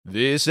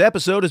This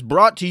episode is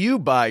brought to you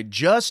by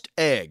Just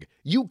Egg.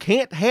 You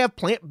can't have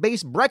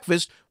plant-based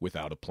breakfast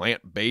without a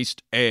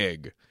plant-based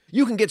egg.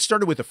 You can get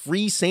started with a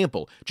free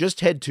sample. Just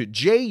head to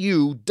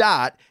ju.st/HRN.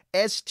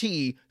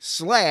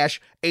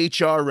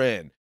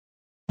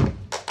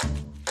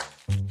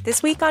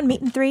 This week on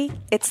Meat and Three,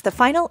 it's the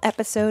final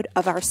episode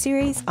of our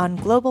series on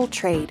global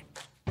trade.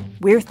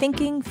 We're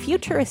thinking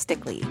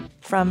futuristically,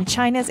 from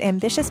China's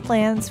ambitious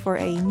plans for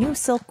a new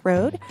Silk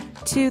Road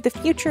to the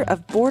future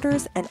of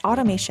borders and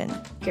automation.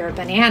 If you're a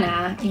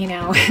banana,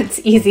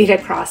 it's easy to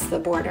cross the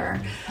border.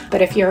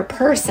 But if you're a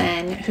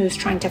person who's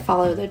trying to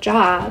follow the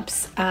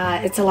jobs,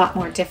 it's a lot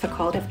more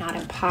difficult, if not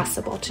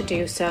impossible, to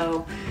do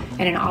so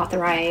in an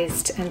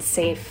authorized and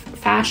safe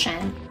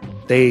fashion.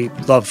 They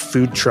love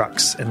food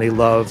trucks and they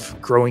love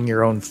growing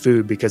your own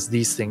food because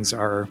these things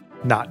are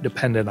not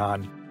dependent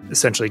on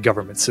essentially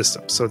government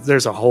systems. So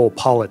there's a whole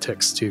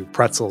politics to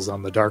pretzels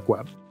on the dark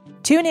web.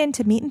 Tune in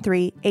to Meat and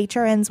Three,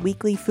 HRN's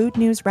weekly food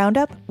news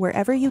roundup,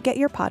 wherever you get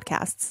your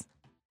podcasts.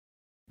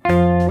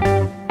 Hello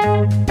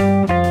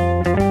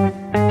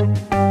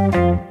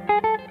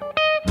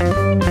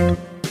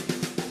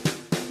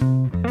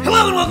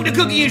and welcome to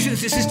Cooking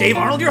Issues. This is Dave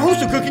Arnold, your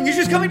host of Cooking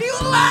Issues, coming to you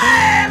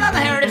live on the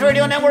Heritage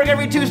Radio Network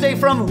every Tuesday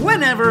from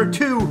whenever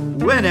to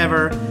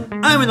whenever.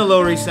 I'm in the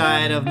Lower East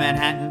Side of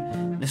Manhattan.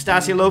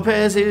 Nastasia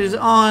Lopez is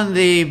on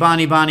the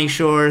Bonnie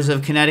shores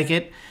of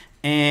Connecticut.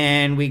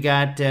 And we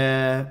got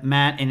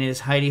Matt in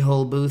his hidey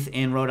hole booth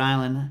in Rhode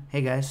Island.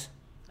 Hey, guys.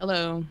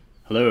 Hello.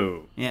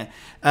 Hello. Yeah.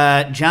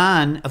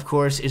 John, of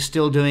course, is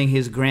still doing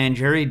his grand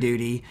jury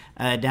duty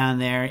down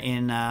there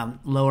in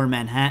Lower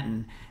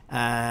Manhattan.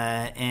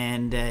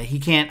 And he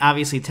can't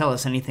obviously tell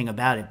us anything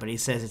about it, but he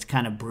says it's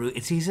kind of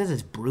he says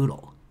it's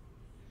brutal.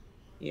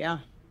 Yeah.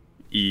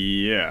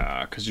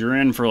 Yeah, because you're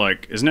in for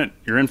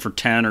you're in for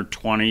 10 or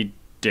 20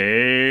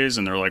 days,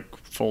 and they're like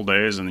full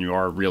days, and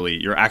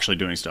you're actually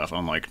doing stuff,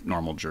 unlike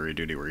normal jury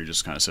duty where you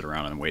just kind of sit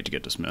around and wait to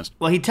get dismissed.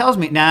 Well, he tells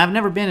me, now I've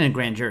never been in a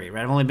grand jury,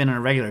 right? I've only been in a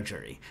regular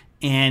jury.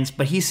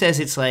 But he says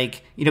it's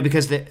like,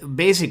 because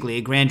basically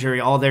a grand jury,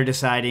 all they're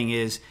deciding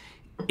is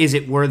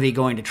it worthy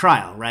going to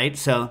trial, right?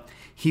 So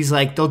he's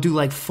like, they'll do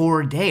like 4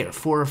 a day or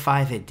 4 or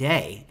 5 a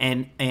day.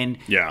 And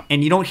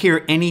you don't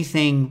hear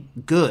anything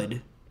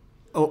good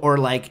or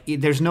like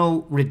there's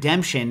no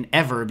redemption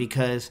ever,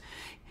 because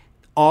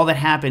all that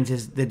happens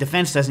is the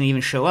defense doesn't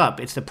even show up.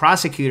 It's the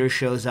prosecutor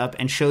shows up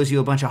and shows you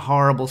a bunch of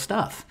horrible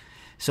stuff.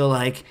 So,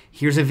 like,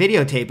 here's a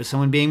videotape of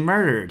someone being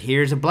murdered.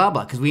 Here's a blah,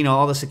 blah, because we know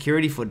all the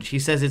security footage. He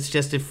says it's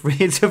just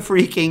it's a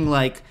freaking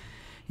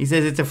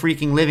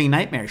living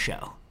nightmare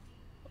show.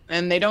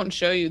 And they don't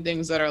show you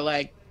things that are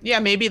like, yeah,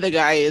 maybe the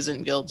guy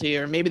isn't guilty,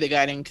 or maybe the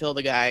guy didn't kill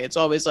the guy. It's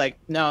always like,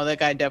 no, that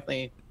guy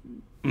definitely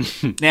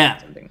yeah.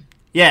 something.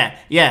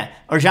 Yeah.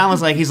 Or John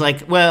was like, he's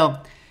like,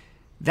 well,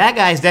 that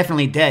guy's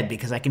definitely dead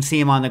because I can see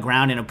him on the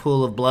ground in a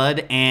pool of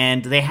blood,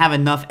 and they have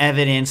enough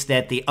evidence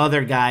that the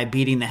other guy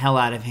beating the hell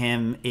out of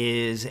him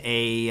is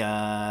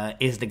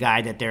the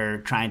guy that they're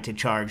trying to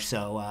charge.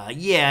 So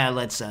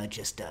let's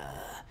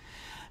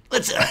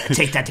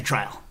take that to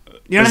trial.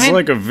 You know what I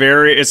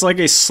mean? It's like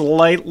a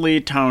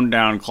slightly toned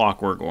down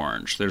Clockwork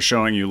Orange. They're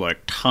showing you like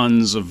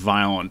tons of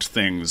violent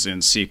things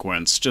in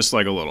sequence, just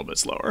like a little bit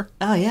slower.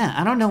 Oh yeah,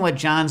 I don't know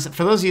what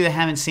for those of you that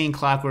haven't seen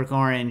Clockwork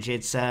Orange,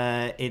 it's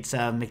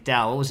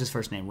McDowell. What was his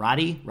first name?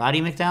 Roddy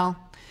McDowell,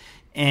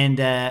 and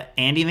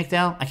Andy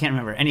McDowell. I can't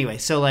remember. Anyway,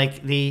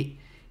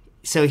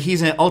 so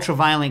he's an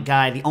ultra-violent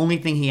guy. The only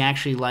thing he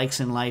actually likes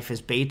in life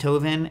is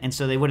Beethoven. And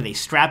so they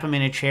strap him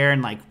in a chair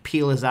and like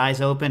peel his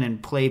eyes open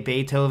and play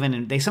Beethoven.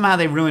 And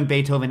they ruin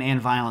Beethoven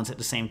and violence at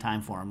the same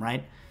time for him,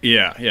 right?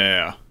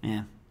 Yeah.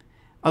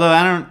 Although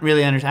I don't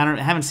really understand.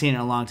 I haven't seen it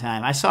in a long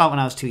time. I saw it when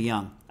I was too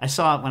young. I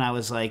saw it when I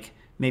was like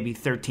maybe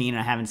 13,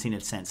 and I haven't seen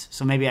it since.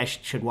 So maybe I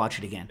should watch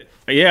it again.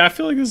 Yeah, I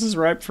feel like this is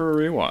ripe for a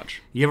rewatch.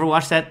 You ever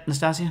watch that,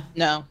 Nastasia?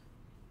 No.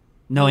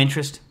 No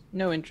interest?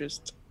 No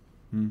interest.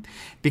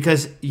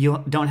 Because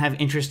you don't have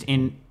interest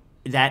in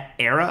that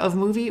era of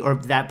movie or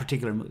that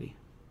particular movie?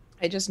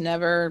 I just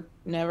never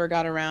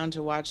got around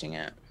to watching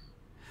it.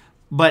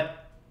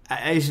 But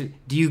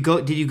did you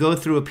go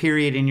through a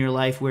period in your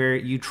life where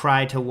you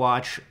try to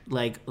watch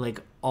like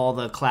all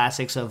the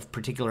classics of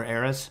particular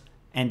eras,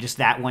 and just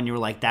that one you were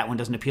like, that one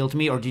doesn't appeal to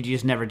me, or did you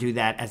just never do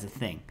that as a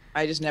thing?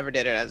 I just never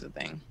did it as a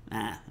thing.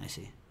 I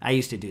see. I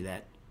used to do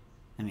that.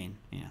 I mean,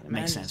 it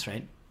makes sense,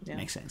 right? Yeah.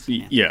 Makes sense.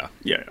 Yeah.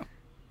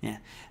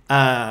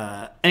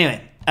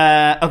 Anyway,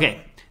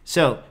 okay.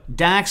 So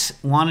Dax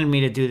wanted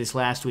me to do this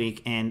last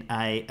week, and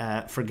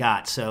I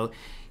forgot. So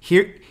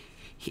here,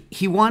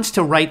 he wants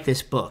to write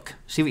this book.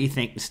 See what you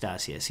think,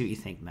 Nastasia. See what you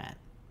think, Matt.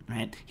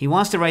 Right? He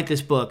wants to write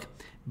this book,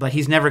 but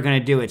he's never going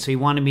to do it. So he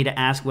wanted me to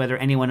ask whether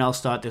anyone else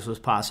thought this was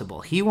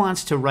possible. He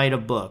wants to write a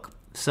book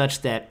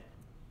such that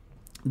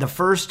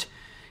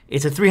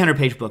it's a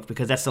 300-page book,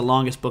 because that's the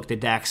longest book that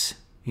Dax,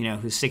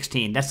 who's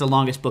 16, that's the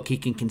longest book he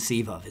can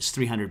conceive of, is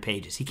 300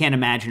 pages. He can't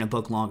imagine a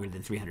book longer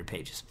than 300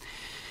 pages.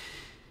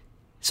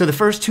 So the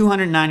first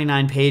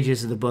 299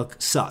 pages of the book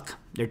suck.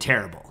 They're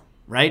terrible,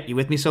 right? You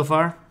with me so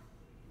far?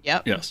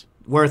 Yep. Yes.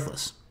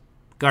 Worthless.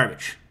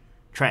 garbage,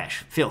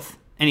 trash, filth.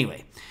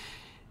 Anyway,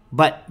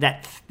 but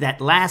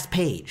that last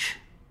page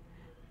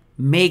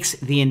makes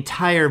the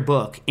entire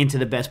book into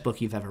the best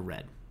book you've ever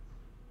read.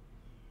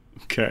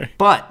 Okay.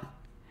 But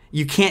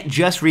you can't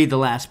just read the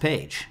last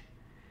page.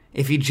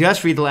 If you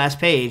just read the last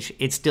page,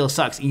 it still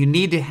sucks. You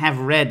need to have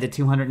read the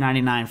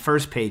 299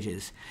 first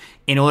pages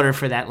in order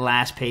for that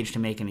last page to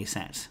make any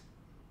sense.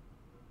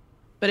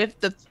 But if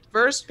the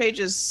first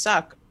pages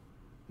suck,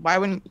 why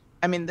wouldn't...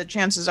 I mean, the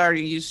chances are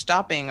you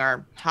stopping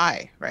are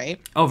high, right?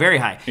 Oh, very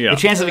high. Yeah. The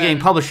chances of it getting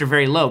published are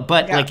very low.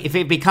 But like, if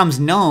it becomes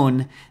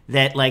known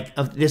that like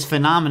this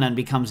phenomenon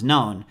becomes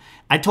known,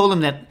 I told him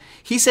that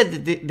he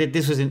said that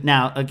this was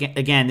now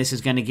again this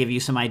is going to give you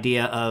some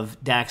idea of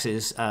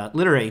Dax's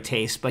literary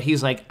taste. But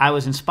he's like, I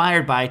was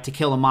inspired by To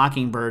Kill a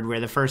Mockingbird,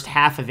 where the first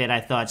half of it I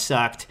thought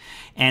sucked,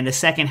 and the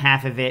second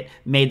half of it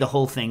made the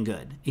whole thing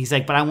good. He's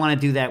like, but I want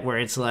to do that where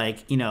it's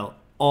like, you know,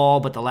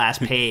 all but the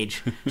last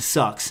page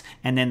sucks,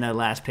 and then the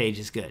last page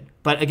is good.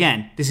 But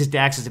again, this is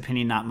Dax's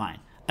opinion, not mine.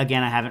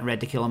 Again, I haven't read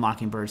To Kill a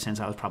Mockingbird since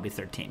I was probably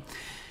 13.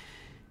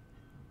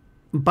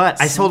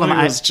 But I told him,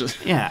 I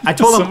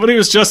told him somebody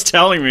was just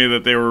telling me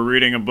that they were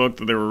reading a book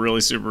that they were really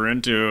super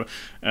into.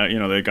 You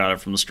know, they got it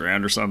from the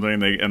Strand or something.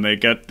 They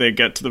get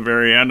to the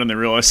very end and they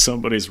realize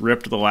somebody's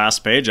ripped the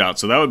last page out.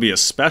 So that would be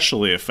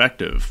especially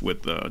effective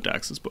with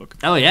Dax's book.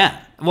 Oh yeah.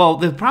 Well,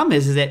 the problem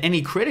is that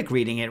any critic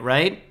reading it,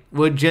 right,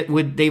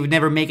 they would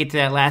never make it to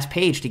that last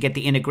page to get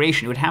the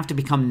integration. It would have to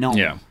become known.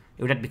 Yeah.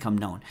 It would have to become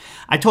known.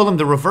 I told him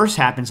the reverse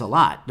happens a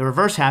lot. The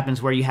reverse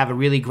happens where you have a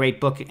really great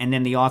book and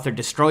then the author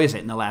destroys it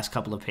in the last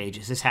couple of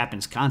pages. This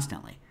happens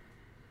constantly.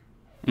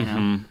 You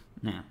know?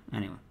 Yeah.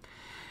 Anyway,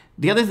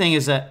 the other thing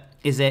is that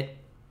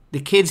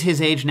the kids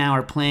his age now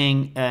are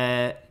playing.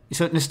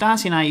 So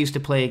Nastasia and I used to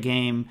play a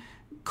game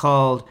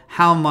called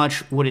How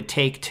Much Would It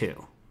Take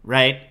To?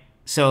 Right?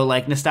 So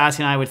like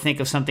Nastasia and I would think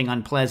of something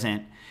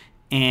unpleasant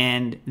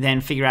and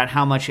then figure out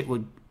how much it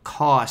would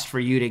cost for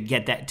you to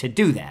get that to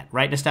do that,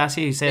 right,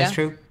 Nastasia? You say that's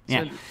true?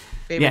 Yeah.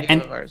 Favorite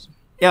game of ours.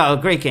 Yeah, a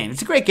great game.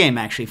 It's a great game,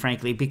 actually,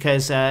 frankly,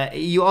 because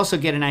you also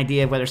get an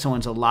idea of whether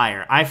someone's a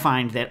liar. I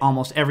find that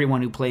almost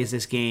everyone who plays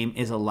this game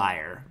is a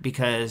liar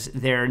because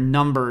their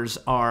numbers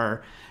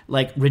are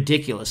like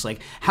ridiculous.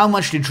 Like, how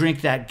much to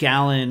drink that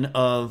gallon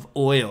of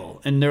oil?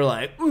 And they're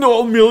like,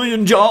 no, $1 million.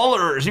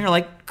 And you're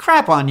like,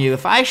 crap on you.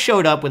 If I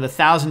showed up with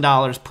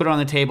 $1,000, put it on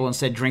the table and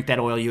said, drink that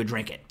oil, you would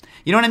drink it.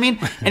 You know what I mean?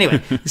 Anyway,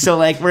 so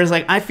like, whereas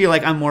like, I feel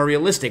like I'm more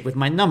realistic with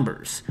my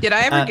numbers. Did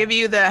I ever give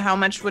you the how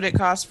much would it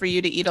cost for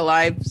you to eat a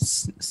live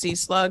sea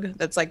slug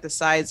that's like the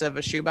size of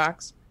a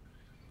shoebox?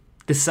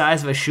 The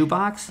size of a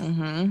shoebox?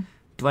 Mm-hmm.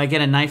 Do I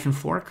get a knife and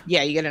fork?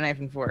 Yeah, you get a knife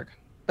and fork,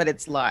 but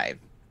it's live.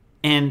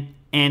 And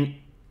I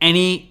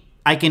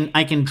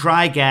can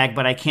dry gag,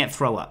 but I can't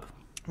throw up.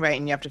 Right,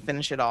 and you have to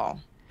finish it all.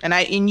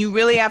 And you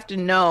really have to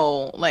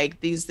know,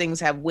 like, these things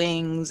have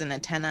wings and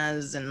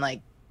antennas and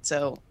like,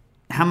 so.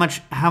 How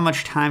much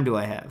time do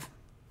I have?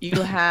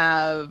 You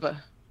have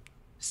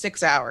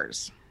 6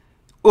 hours.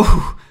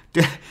 Ooh,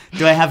 do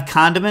I have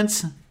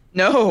condiments?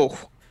 No.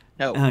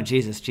 Oh,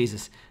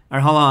 Jesus. All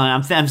right, hold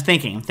on. I'm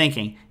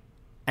thinking.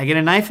 I get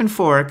a knife and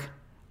fork,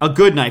 a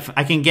good knife.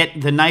 I can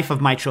get the knife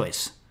of my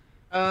choice.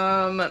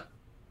 Let's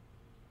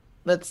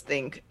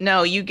think.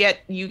 No, you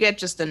get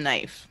just a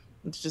knife.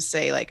 Let's just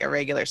say like a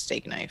regular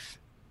steak knife.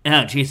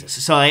 Oh, Jesus.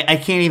 So I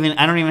can't even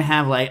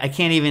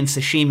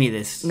sashimi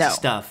this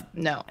stuff.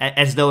 No.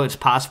 As though it's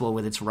possible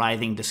with its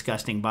writhing,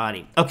 disgusting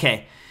body.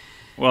 Okay.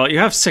 Well, you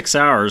have 6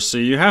 hours, so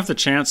you have the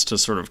chance to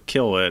sort of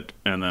kill it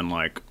and then,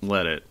 like,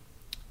 let it,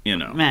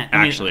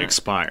 actually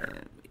expire.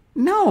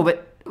 No,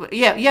 but,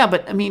 yeah,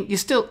 but, I mean,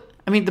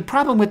 the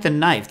problem with the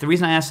knife, the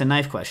reason I asked the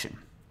knife question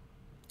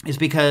is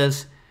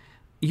because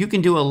you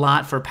can do a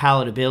lot for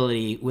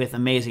palatability with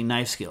amazing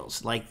knife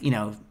skills. Like,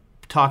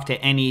 talk to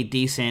any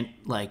decent,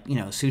 like,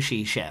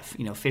 sushi chef,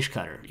 fish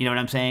cutter. You know what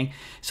I'm saying?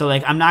 So,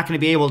 like, I'm not going to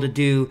be able to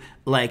do,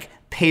 like,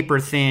 paper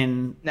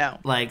thin,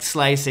 like,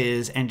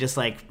 slices and just,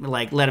 like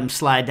let them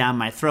slide down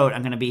my throat.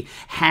 I'm going to be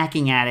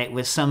hacking at it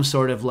with some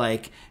sort of,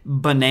 like,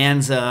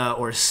 Bonanza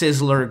or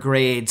Sizzler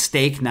grade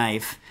steak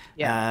knife.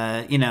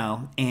 Yeah.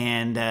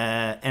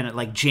 And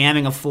like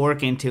jamming a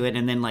fork into it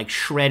and then, like,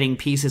 shredding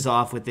pieces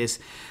off with this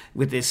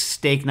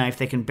steak knife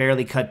that can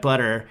barely cut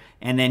butter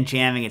and then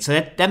jamming it.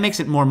 So that makes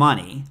it more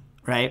money.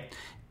 Right.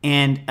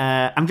 And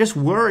I'm just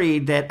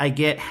worried that I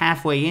get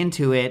halfway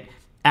into it,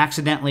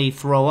 accidentally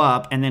throw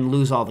up, and then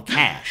lose all the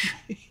cash.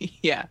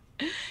 Yeah.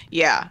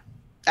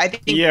 I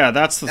think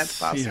that's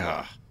possible.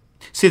 Yeah.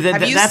 See,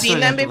 have you seen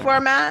them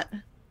before, Matt?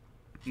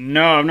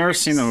 No, I've never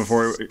seen them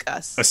before.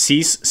 A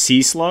sea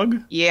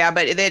slug? Yeah,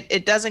 but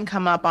it doesn't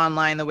come up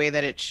online the way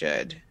that it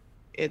should.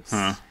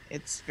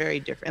 It's very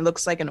different. It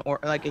looks like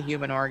like a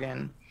human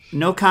organ.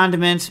 No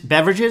condiments,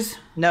 beverages?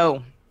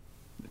 No.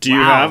 Do you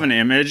have an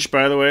image,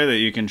 by the way, that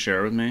you can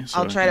share with me? So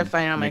I'll try to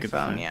find it on my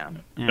phone. Yeah.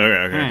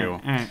 Okay, cool.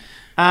 All right.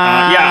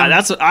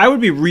 I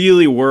would be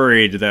really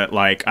worried that,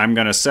 like, I'm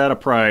going to set a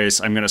price,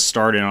 I'm going to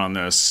start in on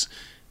this,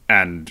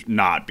 and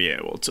not be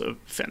able to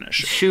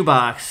finish it.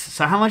 Shoebox.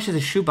 So how much is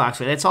a shoebox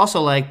weigh? It's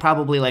also like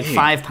probably like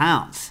 5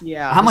 pounds.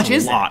 Yeah. How much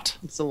is Lot.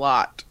 It's a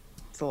lot.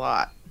 It's a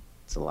lot.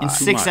 It's a lot. In Too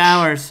 6 much.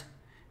 hours?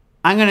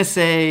 I'm gonna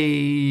say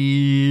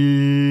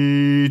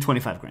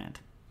 25 grand.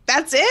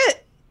 That's it.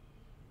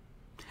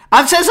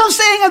 I'm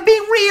saying I'm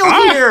being real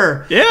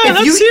here. Yeah, If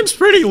that you- seems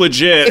pretty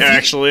legit, if you-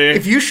 actually.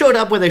 If you showed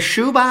up with a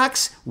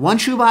shoebox, one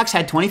shoebox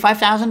had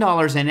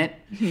 $25,000 in it,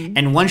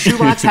 and one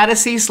shoebox had a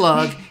sea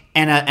slug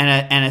and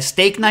a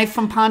steak knife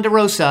from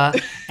Ponderosa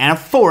and a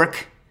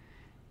fork,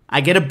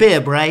 I get a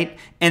bib, right?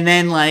 And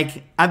then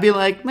like I'd be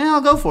like, man,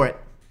 I'll go for it.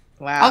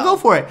 Wow. I'll go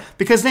for it,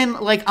 because then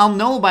like I'll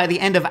know by the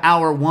end of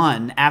hour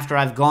 1, after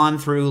I've gone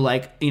through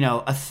like, you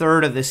know, a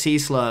third of the sea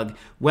slug,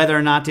 whether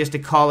or not just to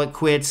call it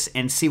quits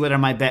and see whether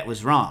my bet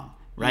was wrong,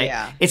 right?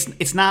 Yeah.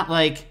 It's not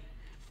like,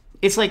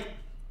 it's like,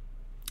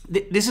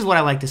 this is what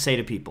I like to say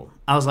to people.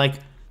 I was like,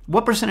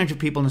 what percentage of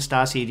people,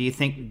 Nastasia, do you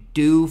think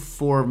do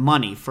for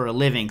money, for a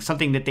living,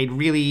 something that they don't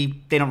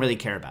really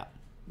care about?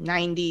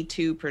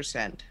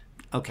 92%.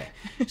 Okay.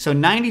 So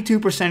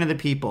 92% of the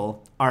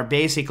people are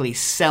basically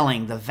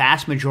selling the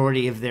vast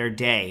majority of their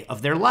day,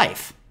 of their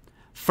life,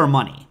 for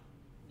money.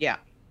 Yeah.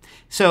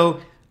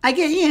 So I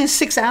get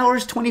 6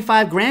 hours,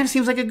 25 grand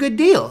seems like a good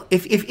deal.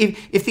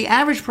 If the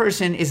average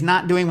person is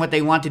not doing what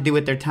they want to do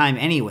with their time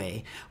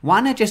anyway, why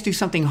not just do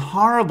something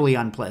horribly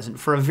unpleasant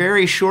for a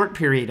very short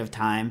period of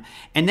time,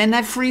 and then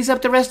that frees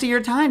up the rest of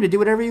your time to do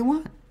whatever you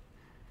want?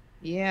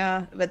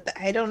 Yeah, but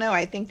I don't know.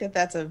 I think that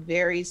that's a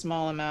very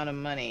small amount of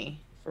money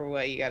for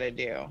what you got to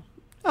do.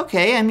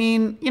 Okay, I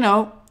mean,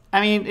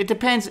 it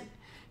depends.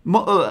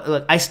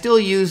 Look, I still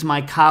use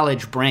my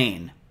college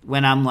brain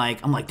when I'm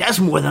like, that's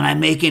more than I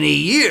make in a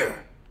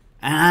year,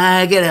 and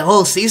I get a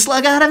whole sea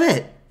slug out of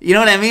it. You know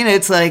what I mean?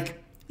 It's like,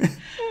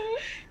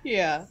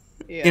 Yeah.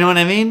 you know what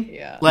I mean?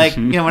 Yeah. Like,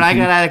 when I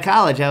got out of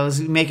college, I was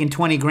making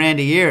 20 grand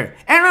a year,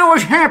 and I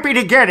was happy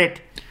to get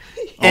it.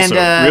 Also,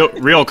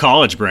 And real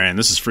college brand.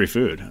 This is free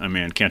food. I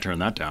mean, can't turn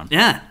that down.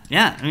 yeah.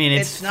 I mean,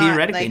 it's not,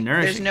 theoretically like,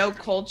 nourishing. There's no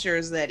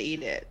cultures that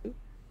eat it.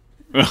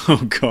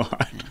 Oh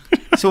God.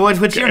 So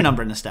what's your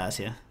number,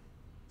 Nastasia?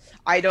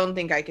 I don't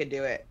think I could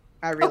do it.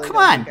 I really Oh, come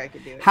don't on. think I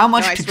could do it. How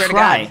much No, I to swear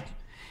try? God.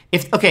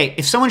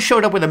 If someone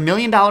showed up with $1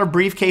 million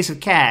briefcase of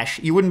cash,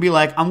 you wouldn't be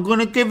like, I'm going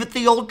to give it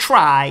the old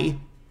try.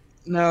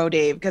 No,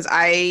 Dave, because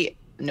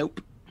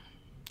nope.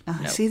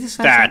 See, this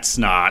That's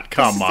not.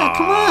 Come This is on. not-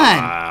 come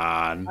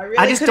on. I really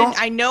I just couldn't.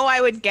 don't- I know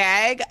I would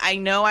gag. I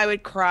know I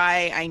would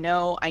cry. I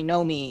know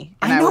me.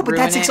 and I know, would but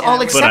ruin that's it, and all I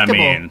would- acceptable.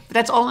 mean-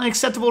 That's all an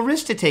acceptable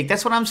risk to take.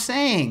 That's what I'm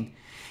saying.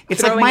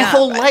 It's like Throwing my up,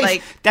 whole life.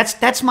 like-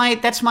 that's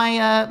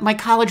my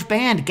college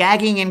band,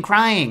 gagging and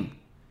crying.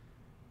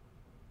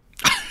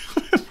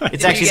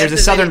 It's actually, get there's a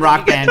the southern video-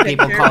 rock did you get band the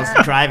people picture?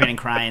 called Driving and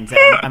Crying. So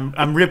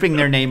I'm ripping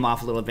their name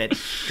off a little bit.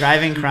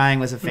 Driving and Crying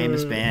was a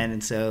famous band,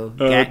 and so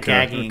Okay,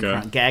 gagging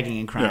okay.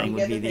 and crying Yeah.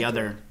 would be the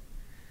other.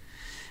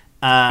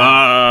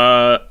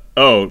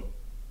 Oh.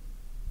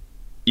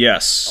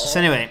 Yes. So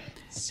anyway,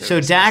 so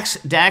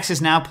Dax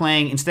is now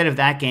playing, instead of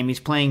that game, he's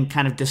playing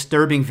kind of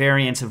disturbing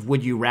variants of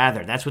Would You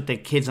Rather. That's what the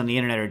kids on the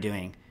internet are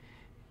doing.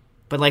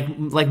 But like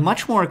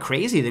much more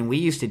crazy than we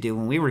used to do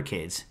when we were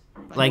kids.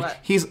 Like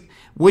what?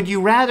 would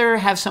you rather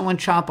have someone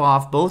chop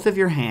off both of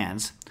your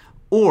hands,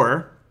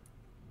 or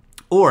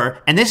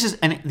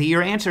and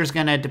your answer is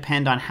going to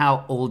depend on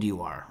how old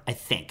you are, I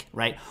think,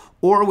 right?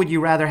 Or would you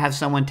rather have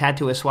someone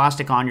tattoo a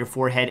swastika on your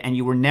forehead and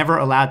you were never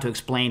allowed to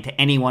explain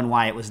to anyone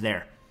why it was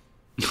there?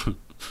 Do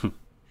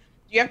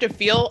you have to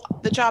feel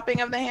the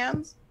chopping of the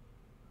hands?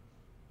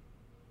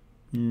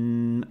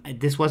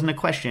 This wasn't a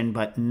question,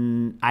 but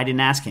I didn't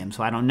ask him,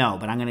 so I don't know.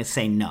 But I'm going to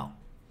say no.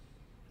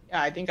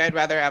 Yeah, I think I'd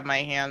rather have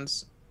my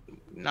hands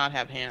not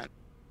have hands.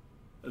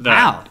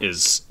 Wow. That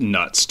is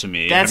nuts to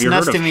me. That's Have you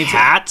nuts heard to of me, too.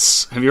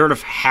 hats? Have you heard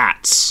of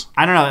hats?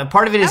 I don't know.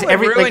 Part of it is That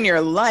would ruin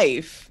your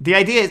life. the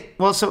idea is,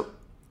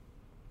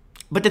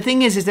 but the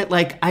thing is that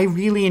like I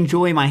really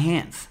enjoy my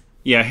hands.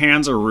 Yeah,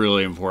 hands are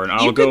really important.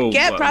 You I'll go could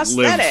get live-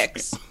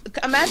 prosthetics.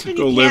 Imagine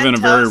Go you live can't in a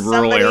tell very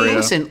rural somebody- area.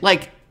 Listen,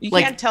 You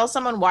can't tell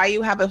someone why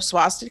you have a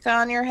swastika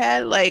on your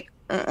head. Like,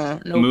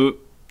 nope.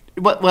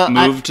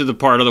 Move to the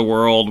part of the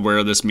world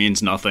where this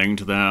means nothing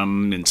to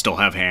them and still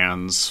have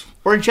hands.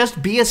 or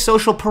just be a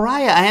social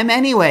pariah. I am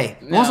anyway.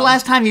 When was the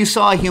last time you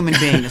saw a human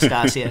being,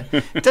 Nastasia?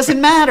 It doesn't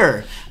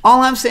matter.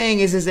 All I'm saying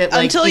is that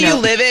like, Until you you know,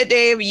 live it,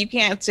 Dave, you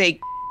can't say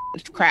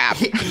crap.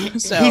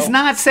 So He's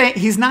not saying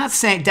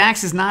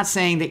Dax is not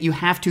saying that you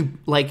have to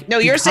like No,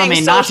 you're become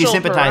saying a Nazi social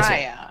sympathizer.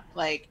 pariah.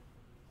 Like,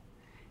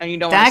 and you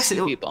don't want Dax, to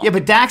see people. yeah,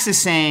 but Dax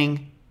is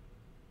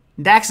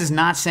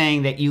not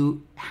saying that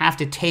you have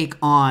to take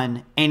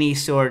on any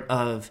sort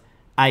of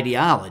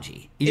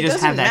ideology. You it just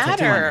doesn't have that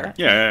tattoo on matter.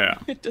 you. Yeah.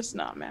 It does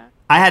not matter.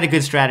 I had a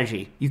good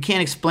strategy. You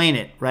can't explain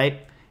it, right?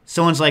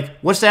 Someone's like,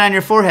 "What's that on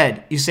your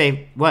forehead?" You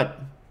say, "What?"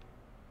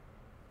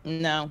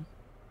 No.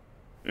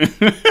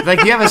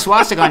 Like you have a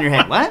swastika on your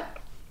head. What?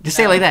 Just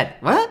say it like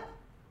that. What?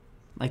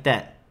 Like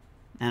that.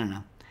 I don't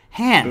know.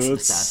 Hands.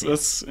 Nastasia.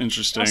 That's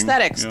interesting.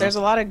 Prosthetics. Yeah. There's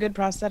a lot of good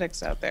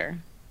prosthetics out there.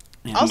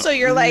 Also,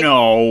 you're like,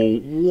 no,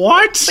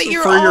 what? But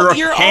you're for your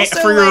you're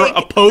also for your like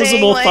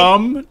opposable saying,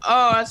 thumb?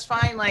 Oh, it's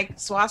fine. Like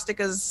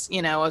swastikas,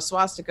 a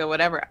swastika,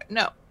 whatever.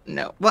 No.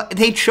 Well,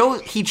 he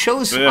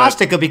chose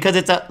swastika because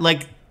it's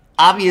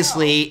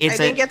obviously I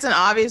think it's an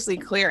obviously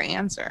clear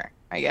answer.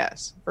 I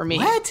guess for me.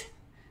 What?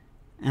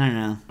 I don't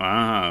know.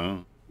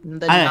 Wow.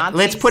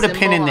 Let's put a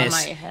pin in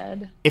this. My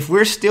head. If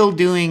we're still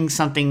doing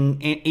something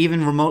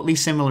even remotely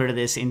similar to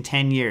this in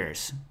 10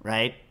 years,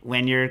 right?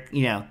 When you're,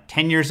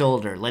 10 years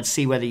older, let's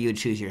see whether you would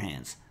choose your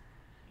hands.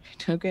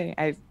 Okay.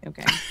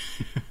 Okay.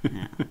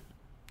 Yeah.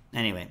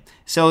 Anyway,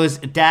 so is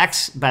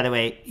Dax, by the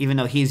way, even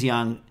though he's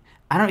young,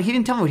 he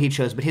didn't tell me what he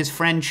chose, but his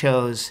friend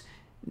chose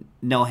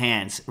no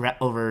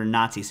over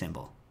Nazi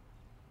symbol.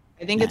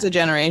 I think it's a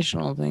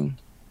generational thing.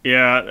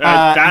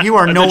 Yeah, you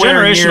are the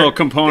nowhere generational near,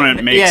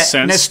 component makes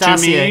sense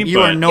Nastasia, to me.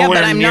 You are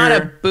nowhere but I'm near,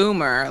 not a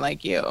boomer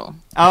like you.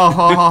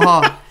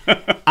 I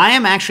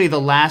am actually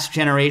the last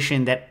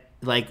generation that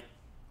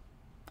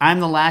I'm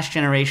the last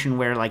generation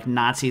where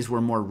Nazis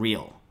were more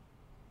real.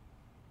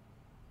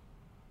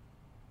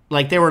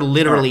 There were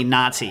literally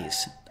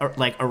Nazis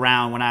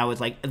around when I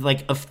was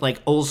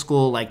old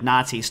school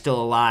Nazis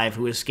still alive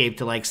who escaped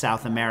to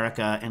South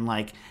America, and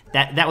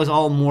that was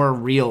all more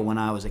real when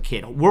I was a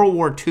kid. World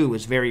War II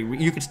was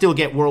you could still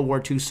get World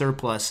War II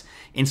surplus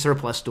in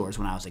surplus stores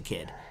when I was a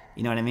kid.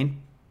 You know what I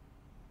mean?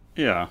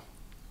 Yeah.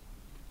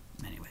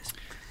 Anyways.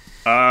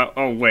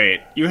 Oh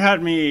wait, you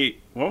had me.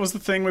 What was the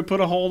thing we put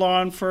a hold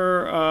on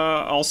for?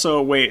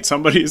 Also, wait,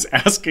 somebody's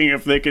asking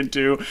if they can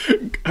do.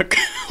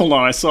 Hold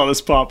on, I saw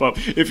this pop up.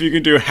 If you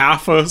can do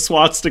half a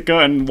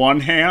swastika in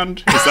one hand,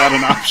 is that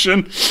an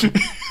option?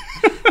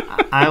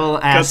 I will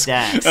ask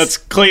Dax. That's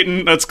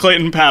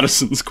Clayton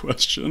Patterson's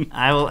question.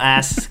 I will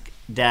ask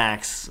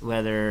Dax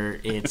whether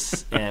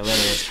it's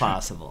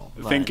possible.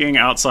 Thinking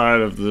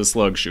outside of the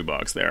slug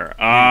shoebox there.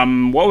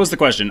 What was the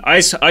question?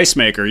 Ice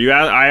maker.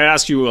 I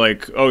asked you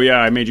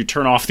I made you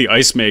turn off the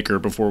ice maker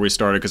before we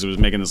started because it was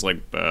making this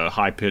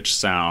high pitched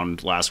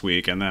sound last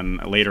week, and then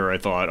later I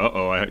thought,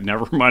 I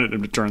never reminded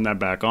him to turn that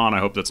back on. I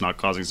hope that's not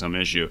causing some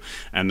issue.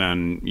 And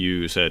then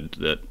you said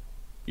that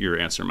your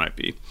answer might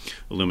be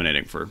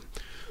illuminating for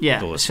the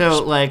listeners.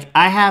 So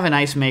I have an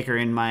ice maker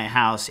in my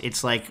house.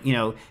 It's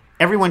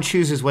everyone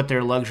chooses what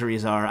their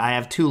luxuries are. I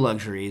have two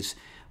luxuries.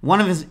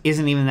 One of them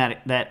isn't even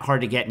that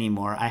hard to get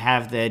anymore. I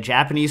have the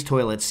Japanese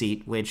toilet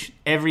seat, which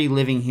every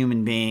living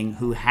human being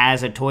who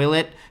has a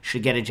toilet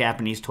should get a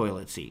Japanese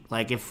toilet seat.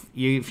 If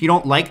you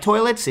don't like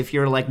toilets, if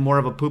you're more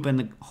of a poop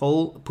in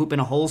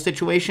a hole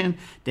situation,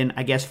 then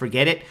I guess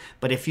forget it.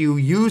 But if you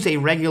use a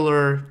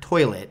regular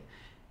toilet,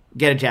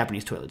 get a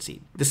Japanese toilet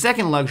seat. The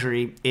second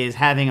luxury is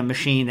having a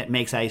machine that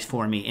makes ice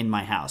for me in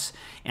my house,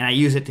 and I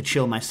use it to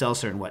chill my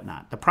seltzer and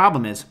whatnot. The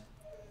problem is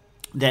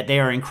that they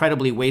are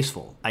incredibly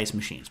wasteful, ice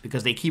machines,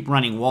 because they keep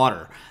running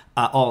water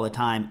all the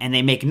time, and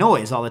they make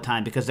noise all the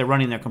time because they're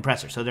running their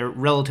compressor, so they're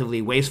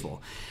relatively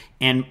wasteful.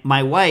 And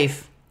my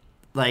wife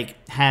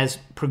has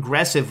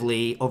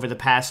progressively, over the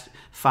past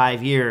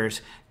 5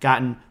 years,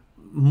 gotten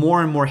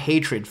more and more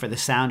hatred for the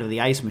sound of the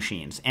ice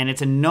machines, and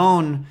it's a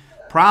known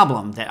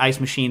problem that ice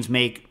machines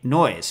make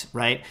noise,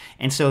 right?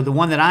 And so the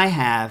one that I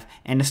have,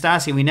 and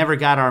Nastasia, we never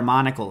got our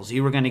monocles.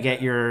 You were going to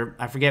get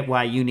I forget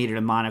why you needed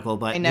a monocle,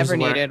 but I never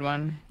needed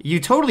one. You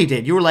totally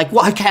did. You were like,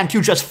 why can't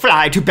you just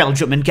fly to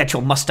Belgium and get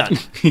your mustard?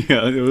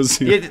 Yeah, it was.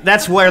 Yeah.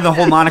 That's where the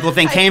whole monocle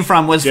thing came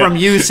from, was from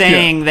you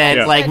saying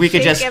that we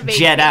could just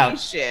jet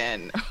out.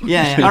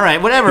 Yeah, all right,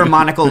 whatever,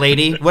 monocle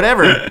lady,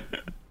 whatever.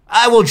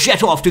 I will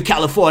jet off to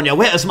California.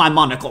 Where's my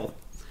monocle?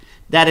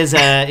 That is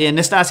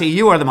Nastasia,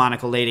 you are the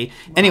monocle lady.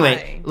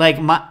 Anyway,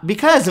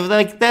 because of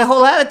the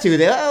whole attitude.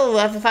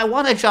 If I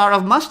want a jar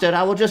of mustard,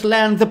 I will just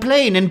land the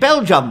plane in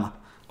Belgium.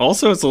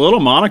 Also, it's a little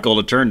monocle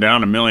to turn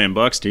down $1 million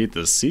to eat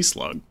this sea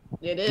slug.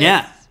 It is.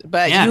 Yeah.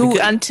 But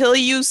until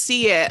you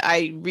see it,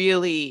 I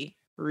really,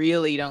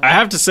 really don't. I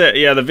have to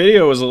say, the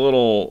video was a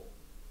little.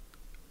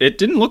 It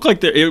didn't look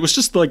like it was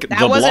just that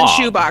the wasn't blob.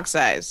 shoebox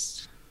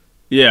sized.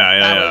 Yeah.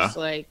 That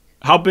was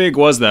How big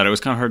was that? It was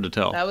kind of hard to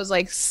tell. That was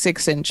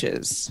 6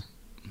 inches.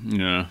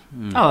 Yeah.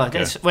 Oh,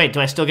 wait, do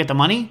I still get the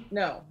money?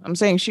 No, I'm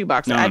saying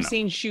shoebox. No, I've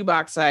seen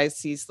shoebox sized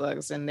sea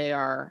slugs, and they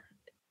are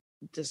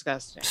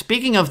disgusting.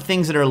 Speaking of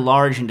things that are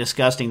large and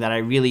disgusting that I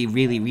really,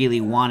 really,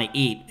 really want to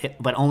eat,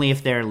 but only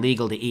if they're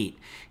legal to eat,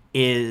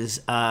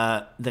 is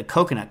the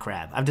coconut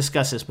crab. I've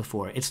discussed this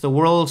before. It's the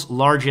world's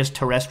largest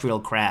terrestrial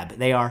crab.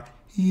 They are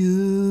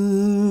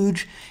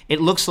huge. It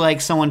looks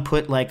like someone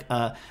put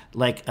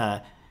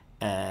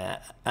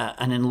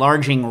an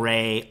enlarging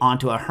ray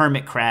onto a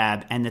hermit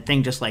crab, and the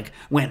thing just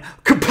went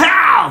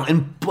kapow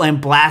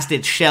and blasted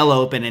its shell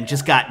open and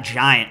just got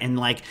giant. And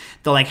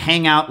they'll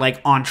hang out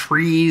on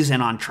trees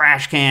and on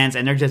trash cans,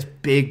 and they're just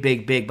big,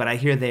 big, big. But I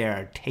hear they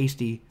are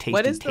tasty.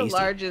 What is the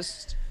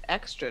largest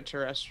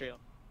extraterrestrial?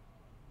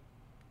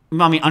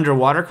 I mean,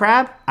 underwater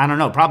crab? I don't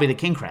know. Probably the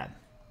king crab.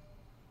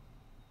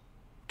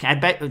 I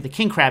bet the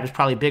king crab is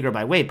probably bigger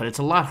by weight, but it's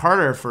a lot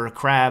harder for a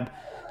crab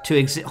to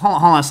exist.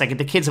 Hold on a second.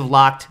 The kids have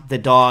locked the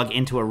dog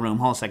into a room.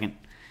 Hold on a second.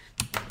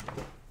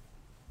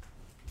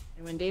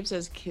 When Dave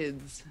says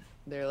kids,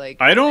 they're like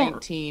I don't-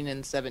 19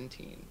 and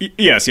 17.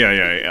 Yes,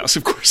 yes,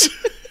 of course.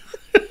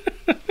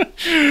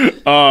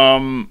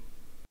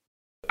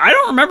 I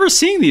don't remember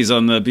seeing these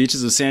on the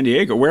beaches of San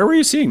Diego. Where were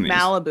you seeing these?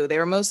 Malibu. They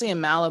were mostly in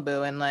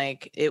Malibu, and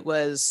like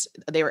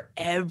they were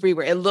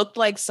everywhere. It looked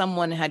like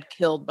someone had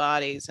killed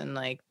bodies, and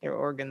like their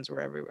organs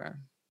were everywhere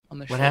on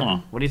the shore. What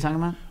happened? What are you talking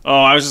about?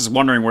 Oh, I was just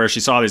wondering where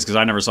she saw these because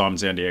I never saw them in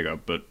San Diego.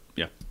 But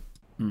yeah.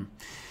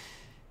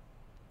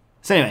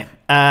 So anyway,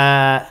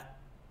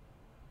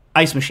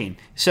 ice machine.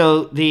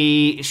 So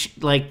the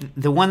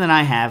one that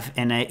I have,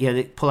 and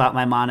I pull out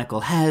my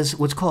monocle, has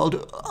what's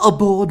called a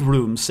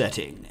boardroom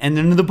setting. And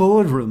in the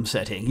boardroom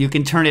setting, you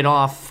can turn it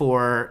off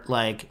for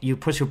you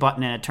push your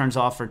button and it turns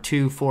off for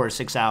 2, 4, or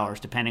 6 hours,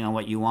 depending on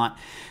what you want,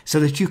 so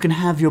that you can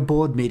have your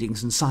board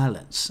meetings in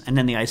silence. And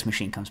then the ice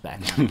machine comes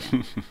back on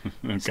again.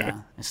 Okay.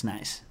 So it's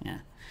nice. Yeah.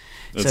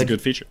 That's a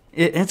good feature.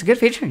 It's a good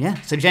feature, yeah.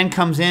 So Jen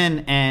comes in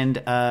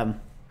and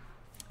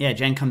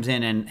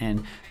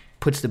and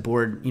puts the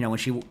board, when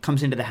she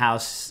comes into the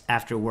house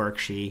after work,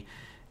 she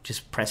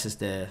just presses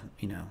the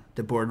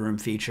boardroom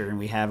feature, and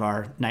we have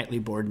our nightly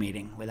board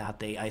meeting without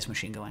the ice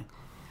machine going.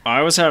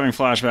 I was having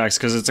flashbacks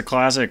because it's a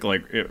classic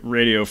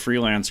radio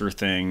freelancer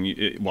thing.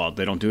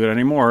 They don't do it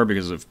anymore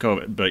because of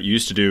COVID, but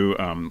used to do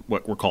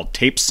what were called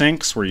tape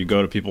syncs, where you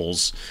go to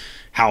people's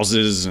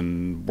houses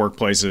and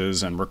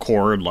workplaces and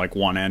record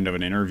one end of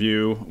an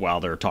interview while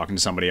they're talking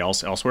to somebody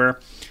else elsewhere.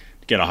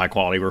 Get a high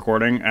quality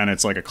recording, and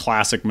it's like a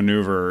classic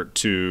maneuver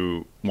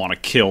to want to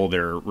kill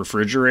their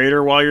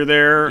refrigerator while you're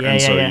there.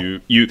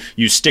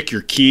 You stick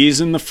your keys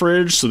in the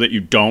fridge so that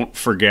you don't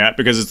forget,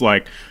 because it's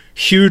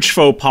huge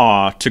faux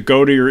pas to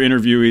go to your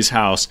interviewee's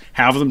house,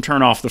 have them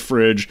turn off the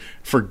fridge,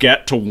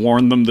 forget to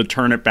warn them to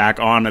turn it back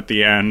on at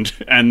the end,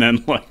 and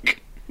then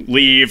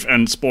leave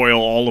and spoil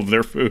all of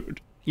their food.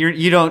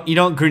 You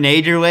don't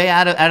grenade your way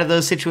out of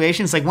those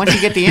situations. Once you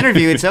get the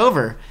interview, it's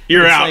over.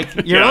 You're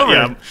out. You're over.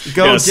 Yeah.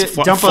 Go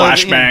dump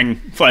flashbang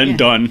and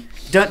done.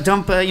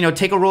 Dump.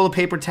 Take a roll of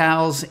paper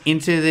towels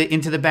into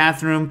the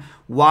bathroom,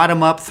 wad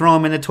them up, throw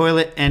them in the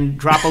toilet, and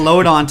drop a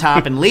load on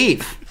top and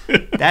leave.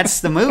 That's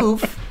the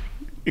move,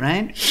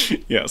 right?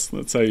 Yes,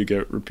 that's how you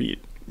get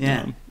repeat.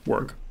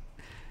 Work.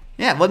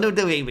 Yeah, well, no,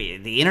 the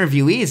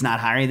interviewee is not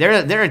hiring.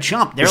 They're a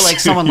chump. They're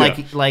like someone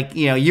like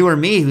you or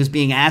me who's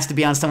being asked to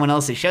be on someone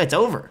else's show. It's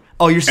over.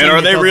 Oh, you're saying? And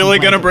are they really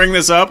going to bring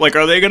this up?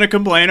 Are they going to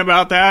complain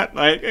about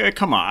that?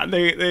 Come on,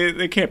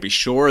 they can't be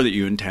sure that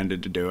you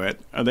intended to do it.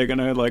 Are they going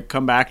to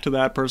come back to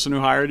that person who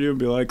hired you and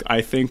be like,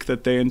 I think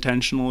that they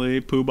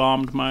intentionally poo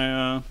bombed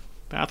my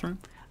bathroom?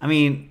 I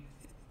mean,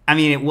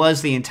 it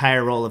was the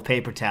entire roll of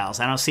paper towels.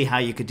 I don't see how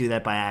you could do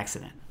that by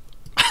accident.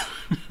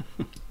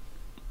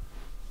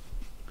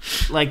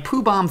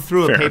 Poo bomb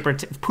through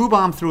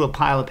a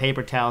pile of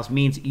paper towels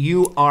means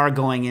you are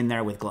going in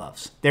there with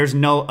gloves. There's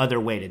no other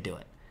way to do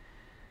it.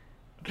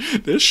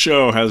 This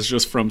show has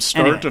just from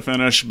start to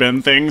finish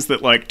been things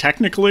that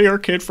technically are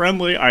kid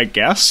friendly, I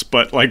guess,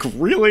 but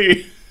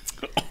really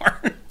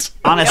aren't.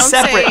 On a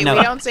separate note,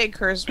 we don't say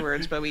curse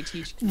words, but we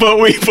teach. But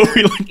we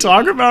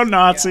talk about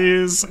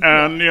Nazis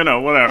and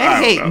whatever.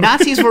 Hey,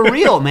 Nazis were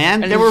real,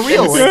 man. They were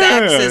real.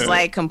 Sex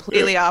is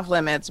completely off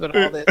limits, but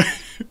all this.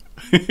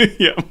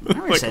 Yeah,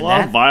 a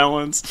lot of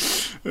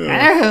violence.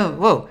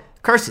 Whoa,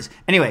 curses.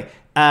 Anyway,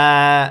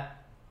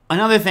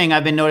 another thing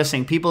I've been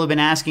noticing, people have been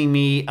asking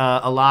me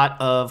a lot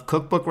of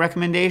cookbook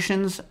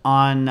recommendations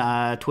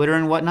on Twitter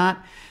and whatnot.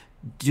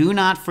 Do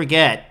not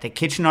forget that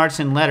Kitchen Arts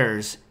and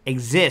Letters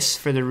exists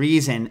for the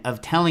reason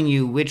of telling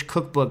you which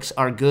cookbooks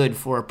are good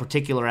for a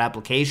particular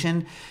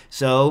application.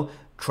 So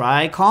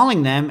try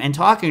calling them and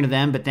talking to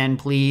them, but then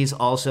please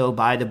also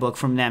buy the book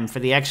from them. For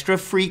the extra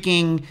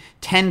freaking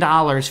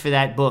 $10 for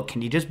that book,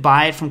 can you just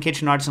buy it from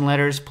Kitchen Arts and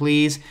Letters,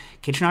 please?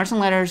 Kitchen Arts and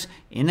Letters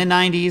in the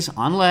 90s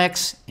on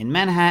Lex in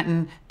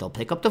Manhattan. They'll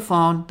pick up the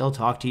phone. They'll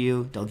talk to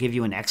you. They'll give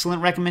you an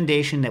excellent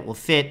recommendation that will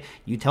fit.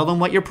 You tell them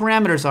what your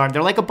parameters are.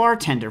 They're like a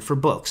bartender for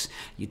books.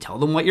 You tell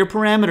them what your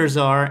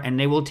parameters are, and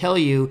they will tell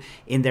you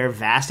in their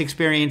vast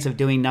experience of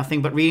doing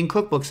nothing but reading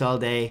cookbooks all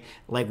day,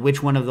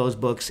 which one of those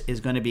books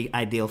is going to be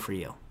ideal for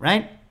you.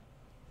 Right?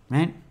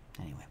 Anyway.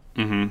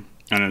 Mm-hmm.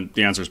 And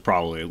the answer is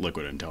probably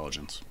Liquid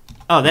Intelligence.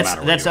 Oh,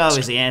 that's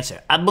always the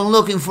answer. I've been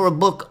looking for a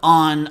book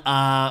on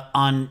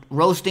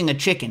roasting a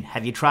chicken.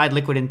 Have you tried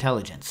Liquid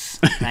Intelligence?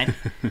 Right?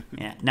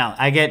 Yeah. No,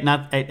 I get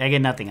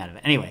nothing out of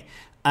it. Anyway,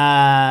 all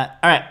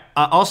right.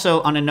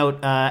 Also, on a note,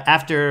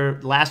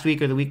 after last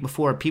week or the week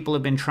before, people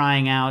have been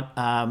trying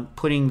out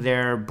putting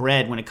their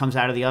bread when it comes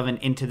out of the oven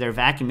into their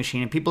vacuum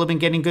machine, and people have been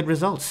getting good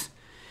results.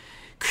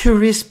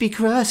 Crispy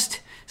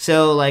crust.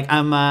 So,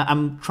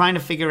 I'm trying to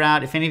figure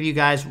out if any of you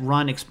guys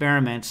run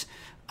experiments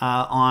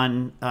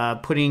on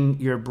putting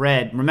your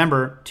bread.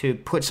 Remember to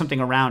put something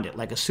around it,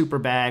 like a super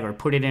bag, or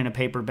put it in a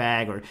paper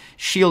bag, or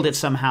shield it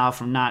somehow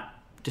from not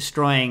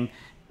filthing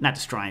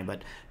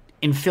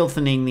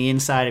the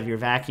inside of your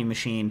vacuum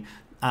machine.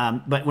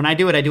 But when I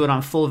do it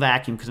on full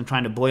vacuum because I'm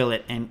trying to boil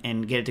it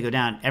and get it to go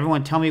down.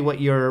 Everyone tell me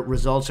what your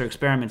results or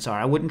experiments are.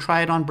 I wouldn't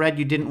try it on bread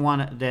you didn't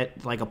want,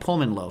 like a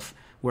Pullman loaf.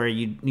 where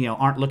you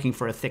aren't looking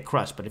for a thick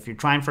crust. But if you're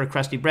trying for a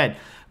crusty bread,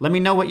 let me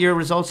know what your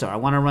results are. I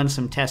want to run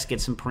some tests, get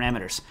some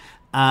parameters.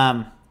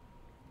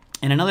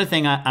 And another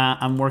thing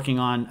I'm working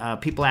on,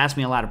 people ask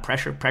me a lot of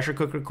pressure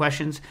cooker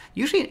questions.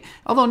 Usually,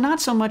 although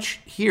not so much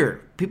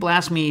here, people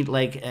ask me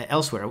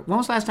elsewhere. When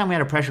was the last time we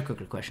had a pressure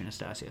cooker question,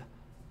 Anastasia?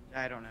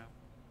 I don't know.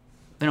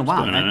 Been a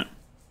while, right?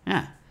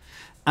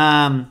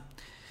 Yeah.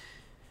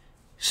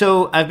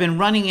 So I've been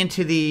running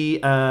into the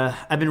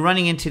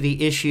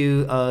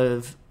issue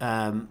of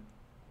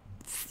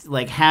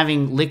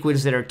having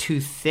liquids that are too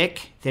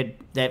thick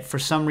that for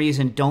some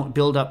reason don't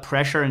build up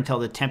pressure until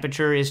the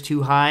temperature is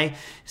too high.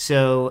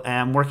 So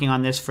I'm working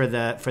on this for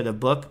the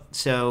book.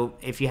 So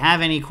if you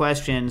have any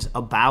questions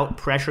about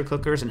pressure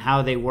cookers and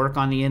how they work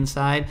on the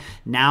inside,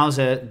 now's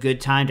a good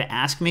time to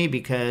ask me,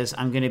 because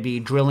I'm going to be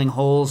drilling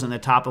holes in the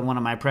top of one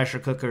of my pressure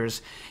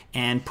cookers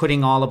and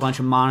putting a bunch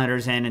of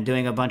monitors in and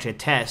doing a bunch of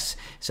tests.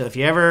 So if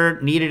you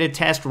ever needed a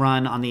test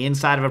run on the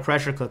inside of a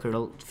pressure cooker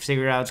to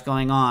figure out what's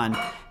going on,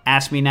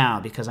 ask me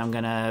now, because I'm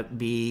going to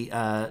be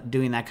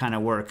doing that kind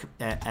of work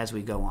as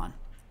we go on.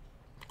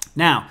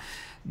 Now,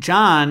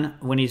 John,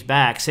 when he's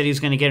back, said he was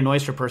going to get an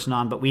oyster person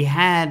on, but we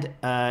had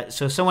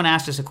so someone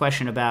asked us a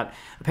question about,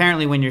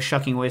 apparently when you're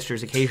shucking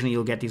oysters, occasionally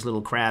you'll get these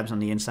little crabs on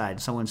the inside.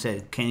 Someone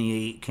said, "Can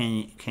you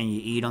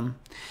eat them?"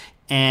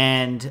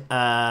 And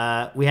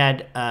we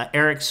had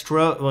Eric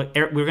Strode. Well,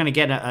 we were going to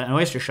get an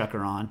oyster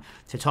shucker on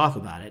to talk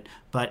about it,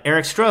 but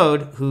Eric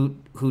Strode,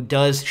 who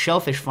does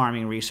shellfish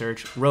farming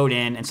research, wrote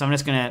in, and so I'm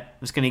just going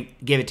to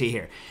give it to you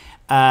here.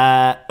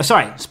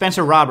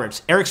 Spencer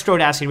Roberts. Eric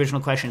Strode asked the original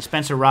question.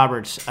 Spencer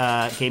Roberts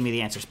gave me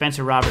the answer.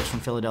 Spencer Roberts from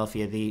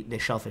Philadelphia, the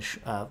shellfish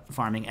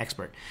farming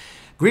expert.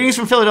 Greetings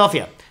from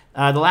Philadelphia.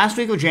 The last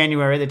week of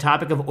January, the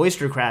topic of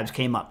oyster crabs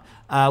came up.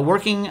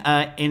 Working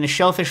in the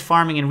shellfish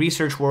farming and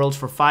research worlds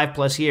for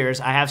 5+ years,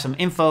 I have some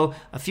info,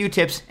 a few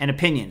tips, and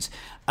opinions.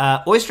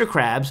 Oyster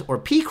crabs, or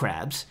pea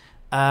crabs,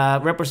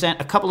 represent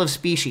a couple of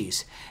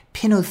species,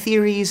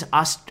 Pinnotheres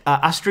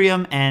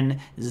ostrium and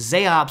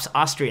Zeops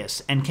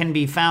ostrius, and can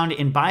be found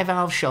in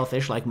bivalve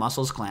shellfish like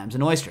mussels, clams,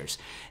 and oysters.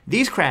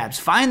 These crabs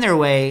find their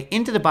way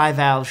into the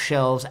bivalve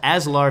shells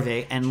as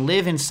larvae and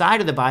live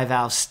inside of the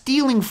bivalve,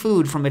 stealing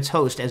food from its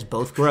host as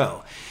both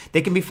grow.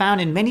 They can be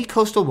found in many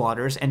coastal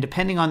waters, and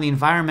depending on the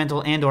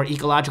environmental and/or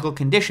ecological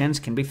conditions,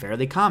 can be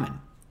fairly common.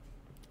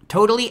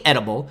 Totally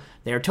edible.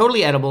 They are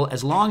totally edible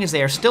as long as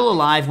they are still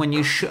alive when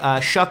you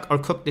shuck or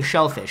cook the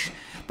shellfish.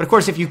 But of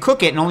course, if you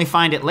cook it and only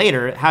find it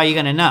later, how are you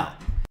going to know?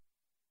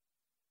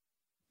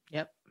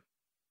 Yep.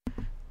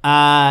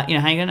 How are you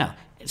going to know?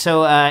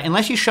 So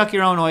unless you shuck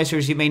your own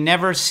oysters, you may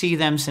never see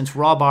them, since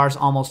raw bars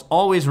almost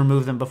always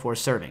remove them before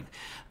serving.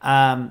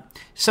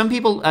 Some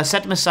people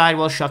set them aside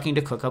while shucking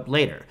to cook up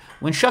later.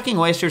 When shucking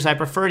oysters, I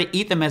prefer to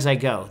eat them as I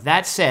go.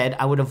 That said,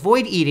 I would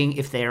avoid eating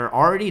if they are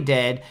already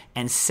dead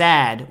and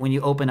sad when you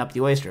open up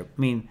the oyster.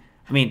 I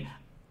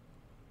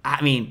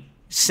mean,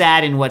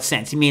 sad in what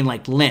sense? You mean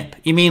like limp?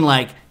 You mean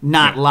like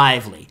not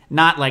lively?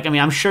 Not like,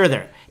 I'm sure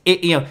they're,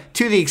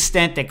 to the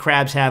extent that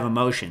crabs have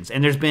emotions.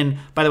 And there's been,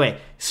 by the way,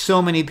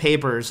 so many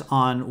papers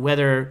on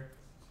whether,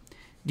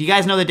 do you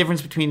guys know the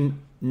difference between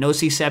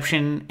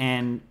nociception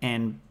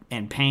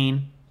and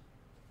pain?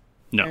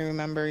 No. I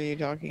remember you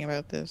talking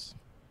about this.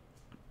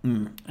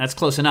 That's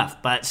close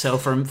enough. But so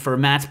for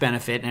Matt's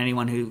benefit and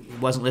anyone who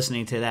wasn't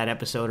listening to that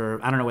episode,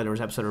 or I don't know whether it was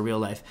episode or real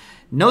life,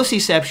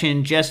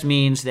 nociception just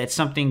means that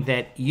something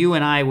that you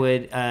and I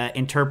would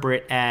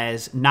interpret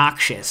as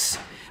noxious,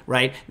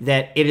 right?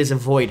 That it is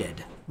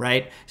avoided,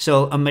 right?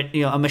 So a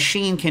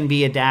machine can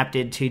be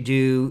adapted to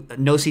do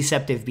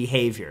nociceptive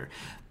behavior.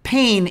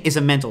 Pain is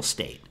a mental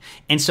state.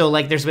 And so,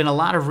 there's been a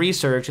lot of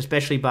research,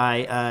 especially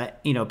by,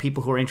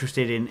 people who are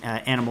interested in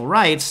animal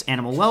rights,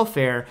 animal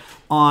welfare,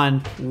 on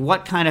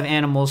what kind of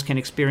animals can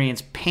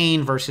experience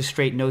pain versus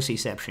straight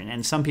nociception.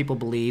 And some people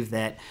believe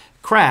that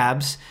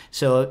crabs,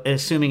 so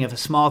assuming if a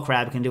small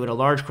crab can do it, a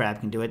large crab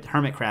can do it,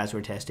 hermit crabs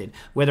were tested,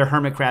 whether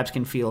hermit crabs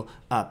can feel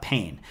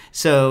pain.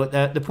 So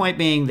the point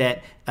being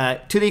that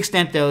to the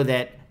extent, though,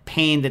 that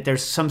pain, that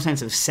there's some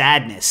sense of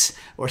sadness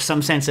or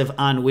some sense of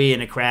ennui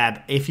in a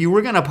crab, if you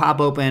were going to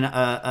pop open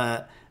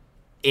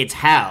its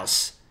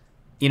house,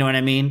 you know what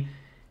I mean?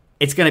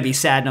 It's going to be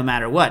sad no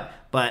matter what.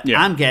 But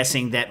yeah. I'm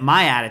guessing that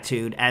my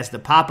attitude as the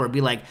popper would be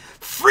like,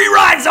 free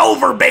ride's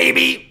over,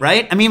 baby,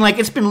 right?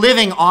 It's been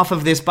living off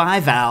of this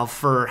bivalve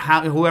for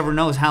whoever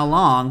knows how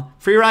long.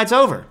 Free ride's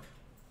over.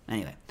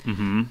 Anyway.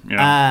 Mm-hmm.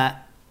 Yeah.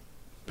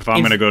 If I'm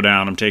going to go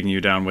down, I'm taking you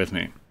down with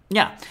me.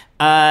 Yeah.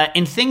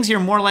 In things you're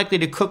more likely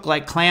to cook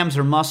like clams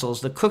or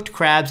mussels, the cooked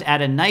crabs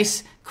add a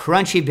nice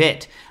crunchy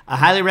bit. I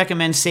highly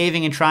recommend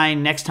saving and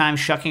trying next time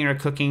shucking or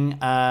cooking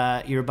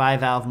your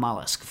bivalve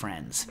mollusk,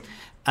 friends.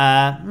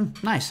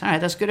 Nice. All right,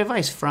 that's good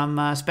advice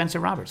from Spencer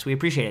Roberts. We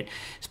appreciate it.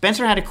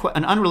 Spencer had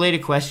an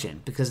unrelated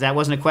question, because that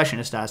wasn't a question,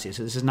 Anastasia,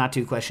 so this is not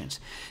two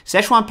questions.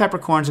 Szechuan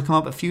peppercorns have come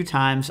up a few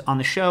times on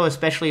the show,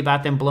 especially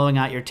about them blowing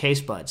out your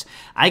taste buds.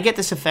 I get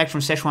this effect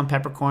from Szechuan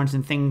peppercorns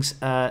and things,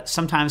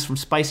 sometimes from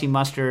spicy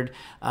mustard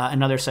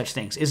and other such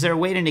things. Is there a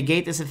way to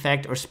negate this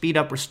effect or speed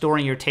up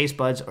restoring your taste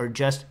buds, or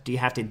just do you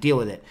have to deal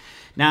with it?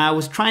 Now, I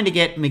was trying to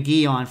get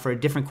McGee on for a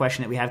different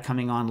question that we have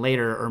coming on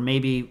later, or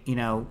maybe,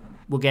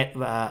 we'll get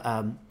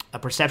a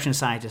perception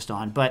scientist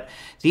on. But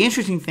the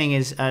interesting thing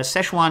is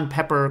Szechuan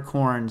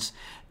peppercorns,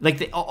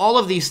 all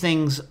of these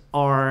things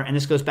are, and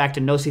this goes back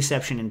to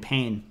nociception and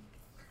pain.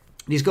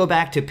 These go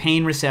back to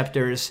pain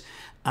receptors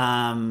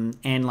and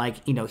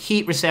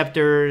heat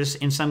receptors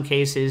in some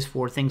cases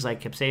for things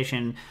like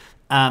capsaicin.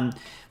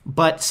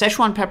 But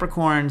Szechuan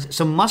peppercorns,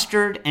 so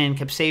mustard and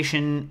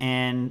capsaicin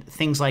and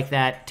things like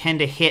that tend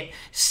to hit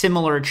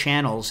similar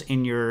channels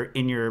in your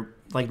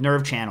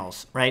nerve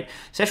channels, right?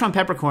 Szechuan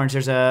peppercorns,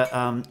 there's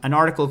an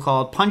article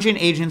called "Pungent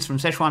Agents from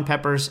Szechuan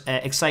Peppers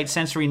Excite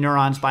Sensory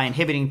Neurons by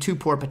Inhibiting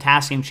 2-Pore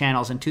Potassium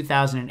Channels" in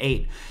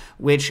 2008,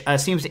 which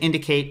seems to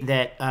indicate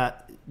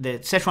that the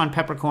Szechuan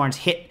peppercorns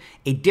hit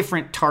a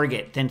different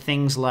target than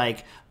things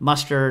like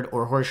mustard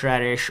or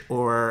horseradish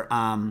or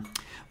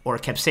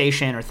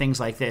capsaicin or things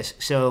like this.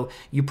 So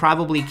you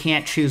probably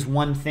can't choose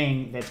one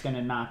thing that's going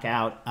to knock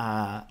out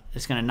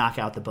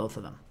the both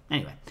of them.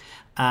 Anyway,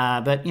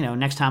 but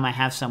next time I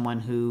have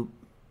someone who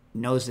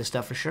knows this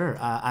stuff for sure,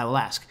 I will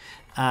ask.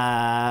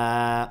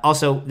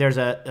 Also, there's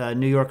a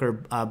New Yorker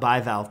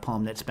bivalve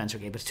poem that Spencer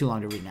gave, but it's too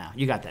long to read now.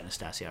 You got that,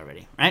 Anastasia,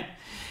 already, right?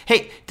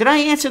 Hey, did I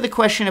answer the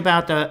question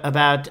about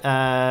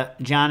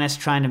Giannis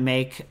trying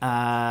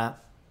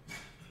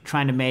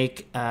to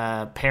make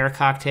a pear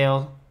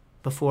cocktail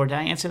before? Did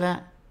I answer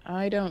that?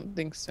 I don't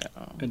think so.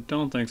 I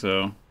don't think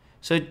so.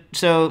 So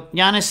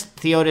Giannis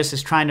Theotis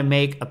is trying to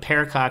make a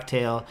pear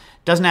cocktail,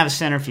 doesn't have a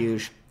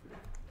centrifuge,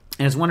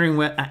 and is wondering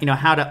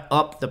how to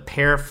up the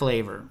pear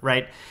flavor,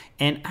 right?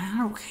 And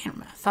I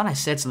thought I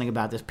said something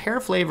about this. Pear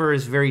flavor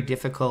is very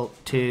difficult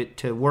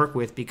to work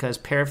with because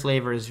pear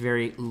flavor is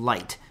very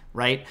light,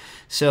 right?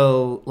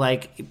 So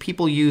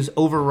people use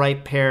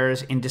overripe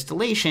pears in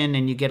distillation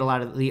and you get a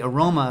lot of the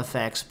aroma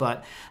effects,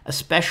 but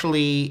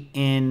especially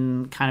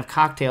in kind of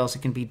cocktails,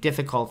 it can be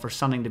difficult for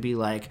something to be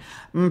like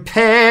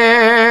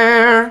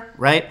pear,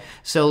 right?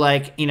 So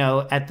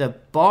at the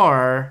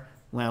bar,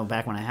 well,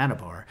 back when I had a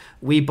bar,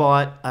 we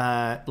bought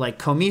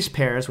Comis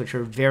pears, which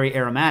are very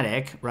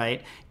aromatic,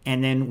 right?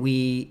 And then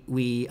we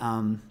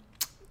waited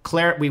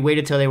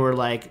till they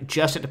were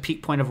just at the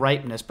peak point of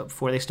ripeness, but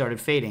before they started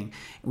fading.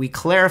 We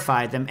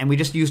clarified them, and we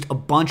just used a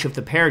bunch of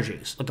the pear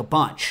juice, a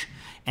bunch.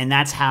 And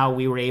that's how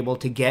we were able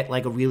to get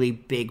a really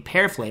big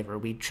pear flavor.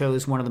 We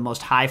chose one of the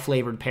most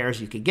high-flavored pears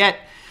you could get,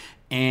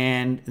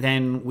 and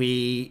then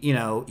we,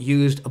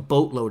 used a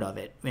boatload of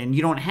it. And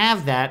you don't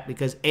have that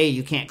because, A,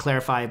 you can't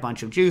clarify a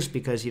bunch of juice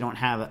because you don't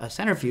have a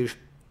centrifuge.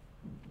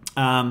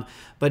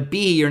 But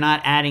B, you're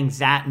not adding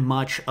that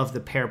much of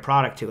the pear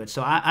product to it.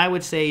 So I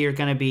would say you're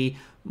going to be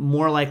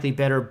more likely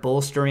better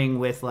bolstering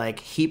with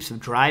heaps of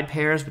dried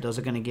pears, but those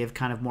are going to give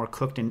kind of more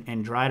cooked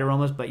and dried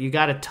aromas. But you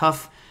got a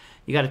tough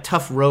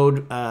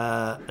road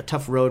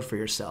for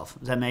yourself.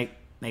 Does that make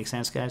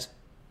sense, guys?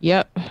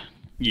 Yep.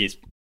 Yes.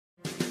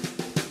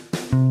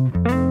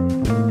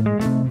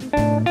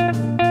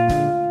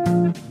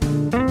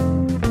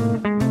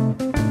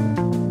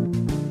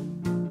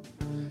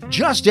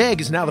 Just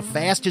Egg is now the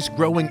fastest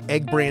growing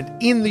egg brand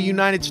in the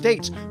United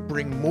States.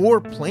 Bring more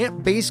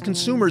plant-based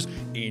consumers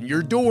in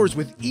your doors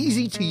with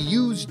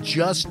easy-to-use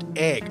Just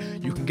Egg.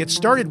 You can get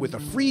started with a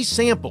free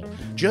sample.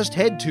 Just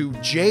head to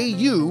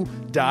ju.st/HRN.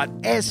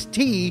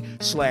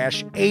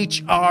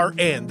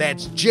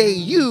 That's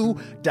ju.st/HRN.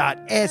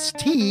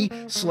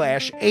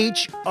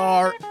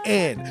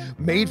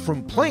 Made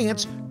from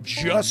plants,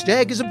 Just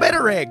Egg is a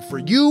better egg for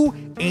you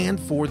and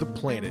for the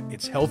planet.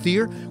 It's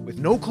healthier with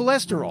no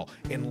cholesterol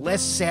and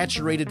less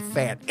saturated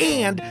fat,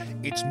 and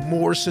it's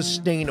more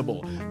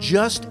sustainable.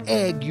 Just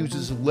Egg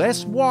uses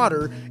less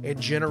water and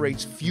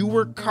generates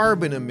fewer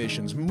carbon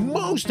emissions.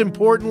 Most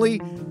importantly,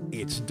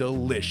 it's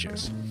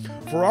delicious.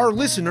 For our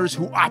listeners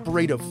who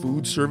operate a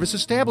food service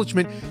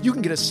establishment, you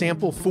can get a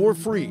sample for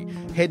free.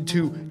 Head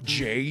to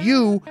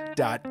ju.st/HRN.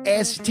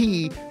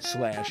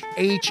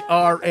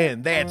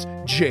 That's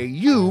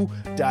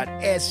ju.st/HRN.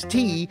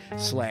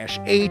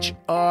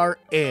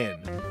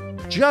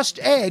 Just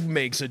Egg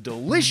makes a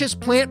delicious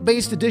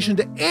plant-based addition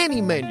to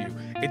any menu.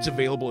 It's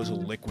available as a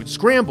liquid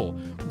scramble.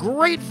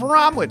 Great for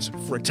omelets,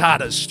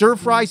 frittatas,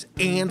 stir-fries,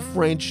 and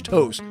French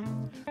toast.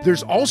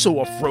 There's also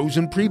a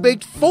frozen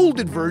pre-baked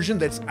folded version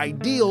that's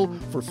ideal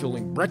for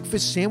filling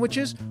breakfast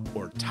sandwiches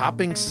or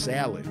topping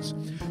salads.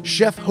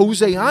 Chef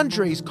Jose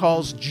Andres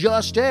calls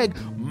Just Egg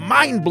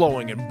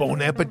mind-blowing, and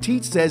Bon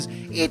Appetit says,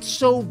 "It's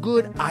so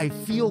good I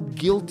feel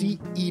guilty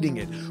eating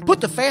it." Put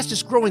the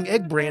fastest growing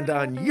egg brand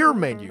on your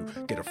menu.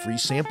 Get a free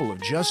sample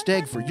of Just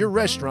Egg for your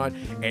restaurant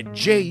at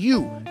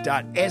ju.st/HRN.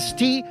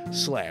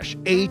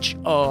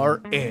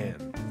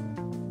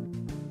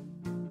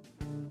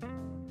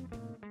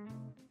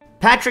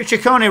 Patrick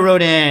Ciccone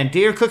wrote in,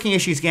 Dear Cooking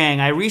Issues Gang,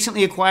 I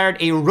recently acquired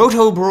a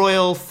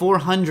Rotobroil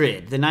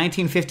 400, the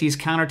 1950s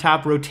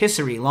countertop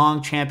rotisserie,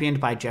 long championed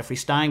by Jeffrey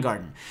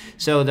Steingarten.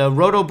 So the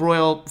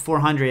Rotobroil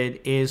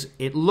 400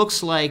 it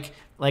looks like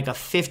a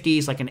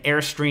 50s, like an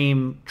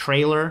Airstream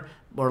trailer,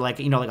 or like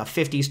a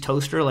 50s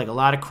toaster, like a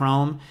lot of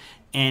chrome.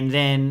 And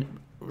then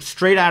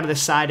straight out of the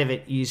side of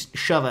it, you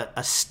shove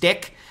a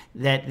stick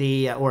that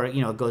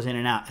it goes in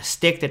and out, a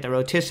stick that the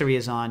rotisserie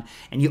is on,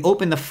 and you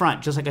open the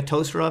front just like a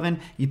toaster oven.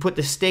 You put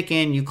the stick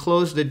in, you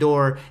close the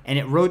door, and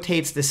it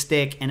rotates the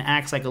stick and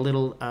acts like a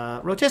little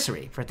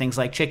rotisserie for things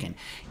like chicken.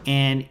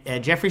 And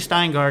Jeffrey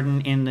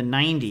Steingarten in the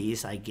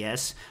 90s, I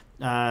guess,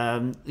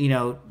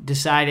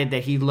 decided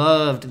that he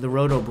loved the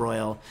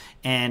Rotobroil,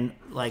 and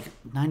like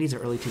 90s or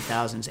early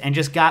 2000s, and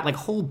just got like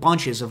whole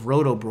bunches of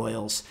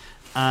Rotobroils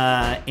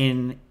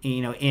in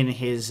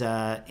his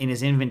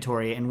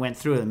inventory, and went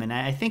through them, and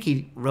I think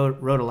he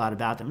wrote a lot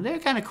about them. They're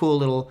kind of cool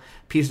little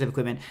pieces of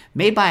equipment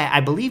made by, I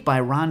believe, by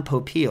Ron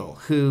Popeil,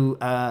 who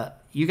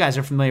you guys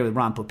are familiar with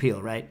Ron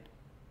Popeil, right?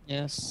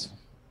 Yes.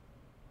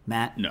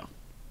 Matt? No.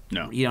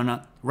 You don't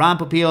know Ron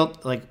Popeil?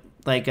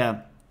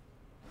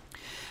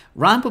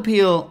 Ron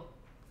Popeil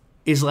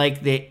is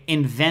like the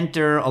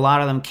inventor, a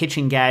lot of them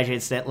kitchen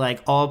gadgets that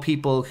like all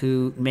people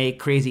who make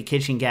crazy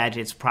kitchen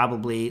gadgets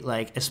probably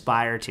like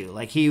aspire to.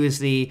 Like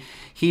he's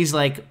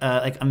like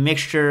a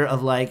mixture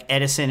of like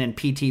Edison and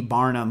P.T.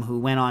 Barnum, who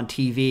went on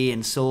TV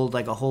and sold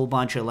like a whole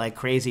bunch of like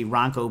crazy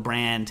Ronco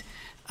brand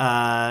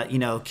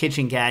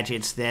kitchen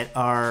gadgets that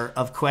are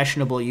of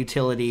questionable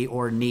utility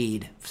or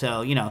need.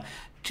 So,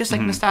 just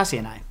like Nastasia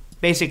and I.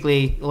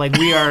 Basically, like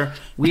we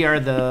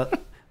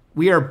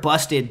are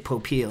busted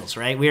Popeils,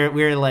 right? We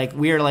are like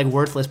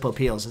worthless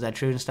Popeils. Is that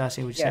true,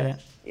 Nastasia? Would you say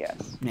that?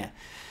 Yes. Yeah.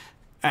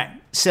 All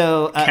right.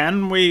 So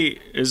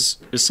is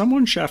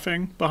someone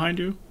chefing behind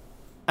you?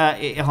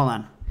 Hold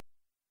on.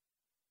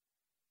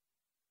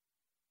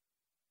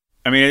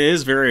 I mean,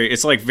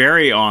 it's like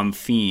very on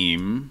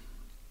theme.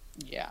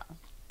 Yeah.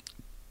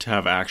 To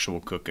have actual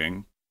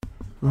cooking.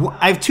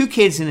 I have 2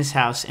 kids in this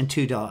house and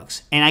 2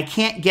 dogs, and I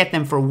can't get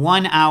them for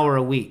 1 hour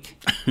a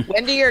week.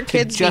 When do your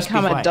kids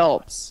become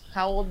adults?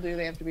 How old do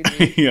they have to be?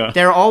 Yeah.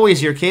 They're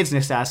always your kids,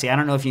 Nastasia. I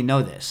don't know if you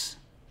know this.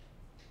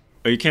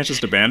 You can't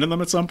just abandon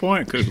them at some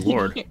point? Good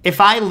Lord.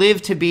 If I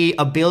live to be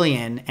a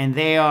billion and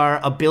they are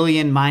a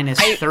billion minus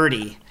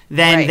 30,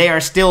 then they are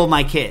still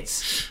my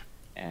kids.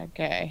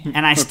 Okay.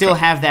 And I still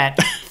have that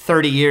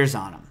 30 years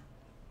on them.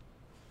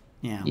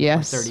 Yeah.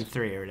 Yes. Or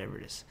 33 or whatever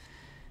it is.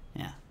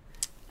 Yeah.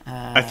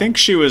 I think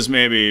she was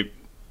maybe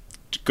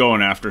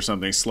going after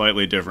something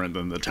slightly different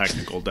than the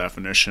technical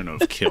definition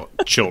of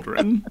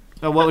children.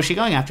 Well, what was she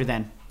going after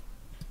then?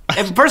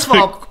 First of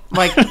all,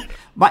 like,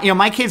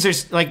 my kids are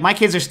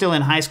still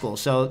in high school,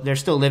 so they're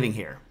still living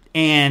here.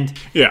 And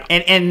yeah.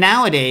 And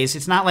nowadays,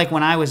 it's not like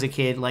when I was a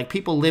kid. Like,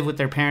 people live with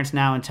their parents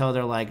now until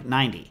they're like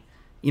 90.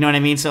 You know what I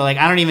mean? So like,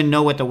 I don't even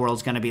know what the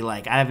world's going to be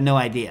like. I have no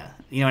idea.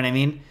 You know what I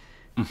mean?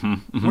 Mm-hmm,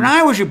 mm-hmm. When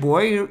I was a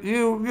boy,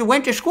 you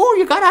went to school,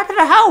 you got out of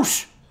the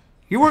house.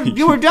 You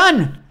were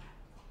done.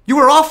 You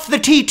were off the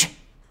teat.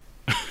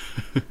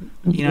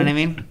 You know what I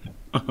mean?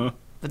 Uh-huh.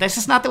 But that's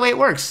just not the way it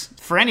works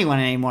for anyone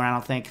anymore, I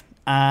don't think.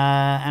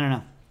 I don't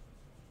know.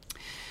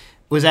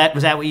 Was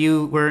that what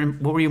you were?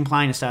 What were you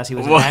implying, Nastasia?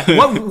 Was it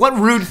that? What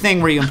rude thing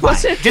were you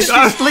implying? Just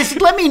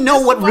let me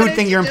know what rude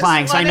thing you're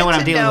implying, so I know what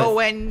I'm dealing with.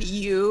 When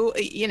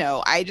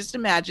I just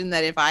imagine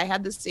that if I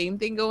had the same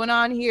thing going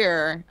on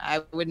here,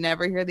 I would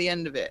never hear the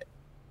end of it.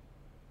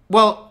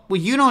 Well,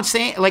 you don't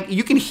say, like,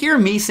 you can hear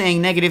me saying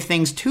negative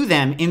things to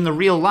them in the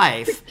real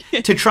life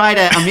to try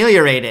to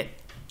ameliorate it.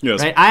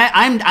 Yes. Right?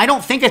 I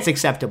don't think it's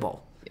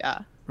acceptable. Yeah.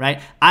 Right?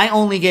 I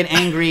only get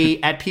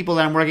angry at people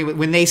that I'm working with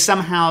when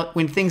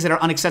things that are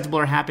unacceptable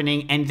are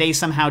happening and they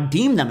somehow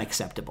deem them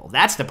acceptable.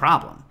 That's the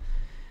problem.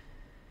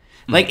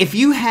 Like, if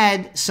you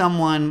had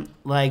someone,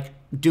 like,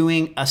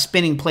 doing a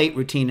spinning plate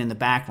routine in the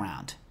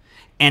background,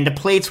 and the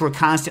plates were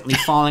constantly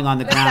falling on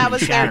the ground that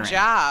was and shattering. Their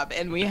job,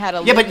 and we had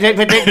a but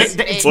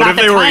it's what not if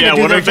the they time were? to Yeah,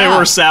 do what their if they job.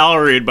 were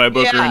salaried by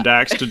Booker and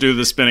Dax to do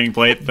the spinning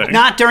plate thing?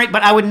 Not during,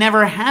 but I would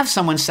never have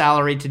someone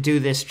salaried to do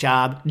this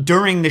job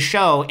during the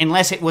show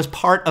unless it was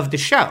part of the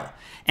show.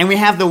 And we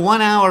have the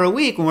 1 hour a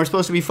week when we're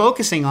supposed to be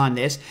focusing on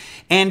this.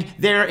 And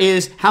there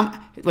is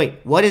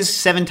what is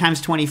 7 times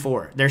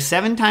 24? There's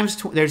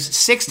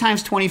 6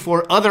 times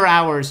 24 other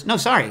hours. No,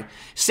 sorry,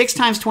 6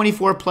 times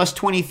 24 plus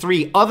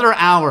 23 other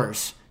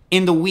hours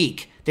in the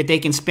week that they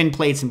can spin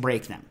plates and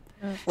break them.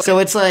 So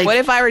it's like, what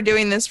if I were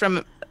doing this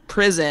from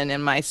prison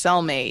and my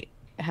cellmate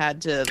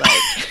had to like?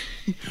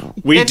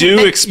 We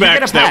do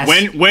expect that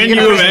when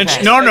you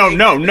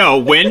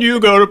eventually when you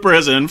go to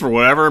prison for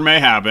whatever may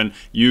happen,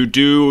 you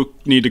do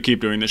need to keep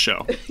doing the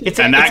show.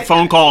 That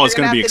phone call is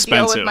going to be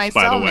expensive, by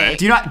the way.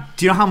 Do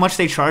you know how much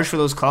they charge for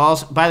those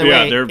calls? By the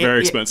way, they're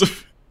very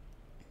expensive.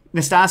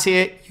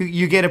 Nastasia,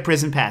 you get a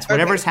prison pass.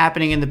 Whatever's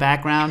happening in the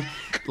background,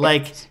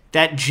 like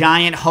that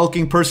giant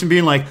hulking person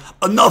being like,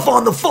 enough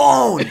on the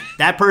phone.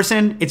 That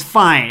person, it's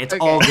fine. It's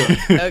all good.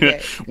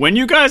 Okay. When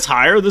you guys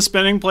hire the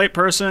spinning plate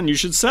person, you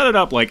should set it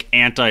up like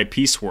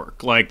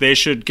anti-piecework. Like they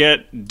should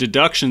get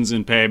deductions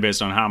in pay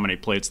based on how many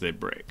plates they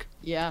break.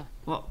 Yeah.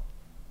 Well,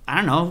 I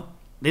don't know.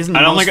 Isn't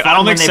I don't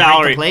think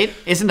salary.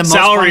 Isn't the most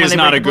salary fun is when they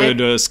not a break the plate?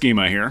 good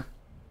schema here.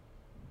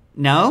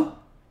 No.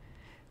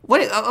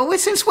 What?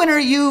 Since when are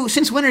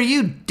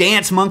you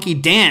dance monkey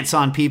dance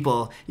on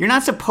people? You're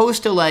not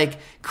supposed to like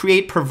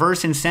create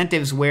perverse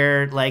incentives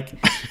where like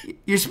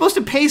you're supposed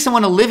to pay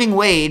someone a living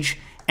wage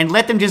and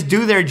let them just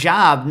do their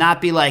job,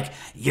 not be like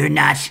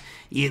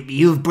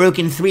you've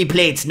broken 3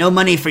 plates, no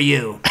money for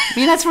you. I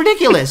mean that's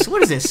ridiculous.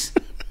 What is this?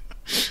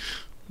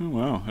 Oh,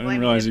 wow, I didn't Well,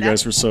 realize if you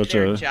guys that's were such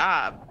their a.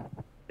 job.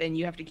 Then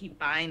you have to keep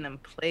buying them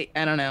plate.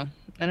 I don't know.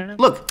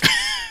 Look,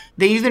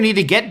 they either need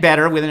to get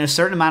better within a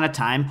certain amount of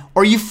time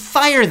or you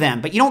fire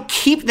them, but you don't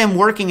keep them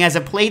working as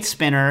a plate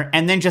spinner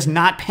and then just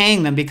not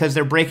paying them because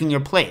they're breaking your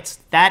plates.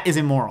 That is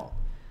immoral.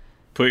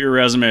 Put your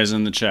resumes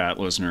in the chat,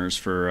 listeners,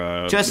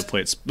 for Just-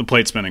 the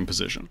plate spinning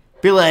position.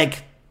 Be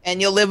like,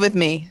 And you'll live with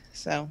me.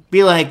 So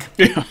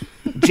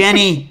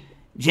Jenny,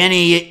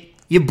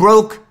 you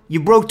broke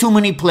too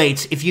many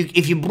plates. If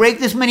you break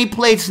this many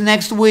plates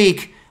next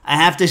week, I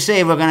have to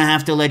say we're gonna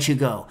have to let you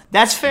go.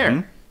 That's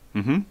fair.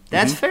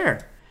 That's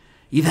fair.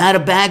 You've had a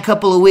bad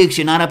couple of weeks.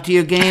 You're not up to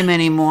your game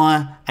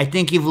anymore. I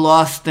think you've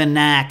lost the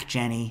knack,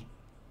 Jenny.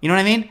 You know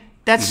what I mean?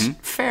 That's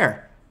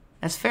fair.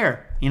 That's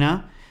fair. You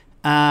know.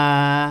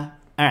 All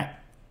right.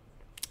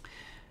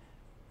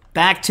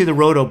 Back to the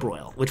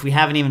roto-broil, which we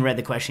haven't even read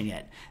the question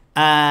yet.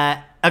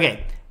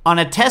 Okay. On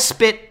a test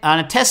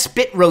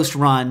spit roast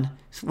run.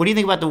 What do you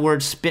think about the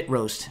word spit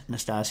roast,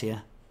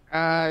 Nastasia?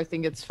 I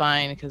think it's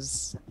fine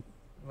because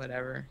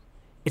whatever.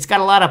 It's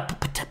got a lot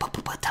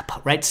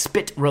of right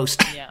spit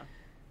roast. Yeah.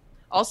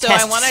 Also,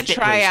 Test I want to spit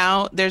try roast.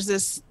 out. There's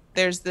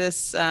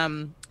this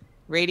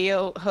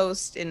radio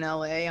host in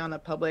LA on a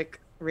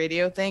public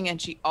radio thing, and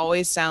she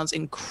always sounds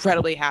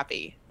incredibly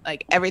happy.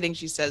 Like everything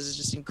she says is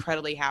just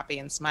incredibly happy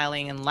and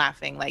smiling and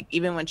laughing. Like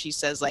even when she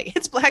says like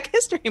it's Black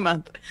History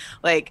Month,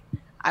 like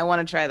I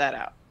want to try that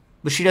out.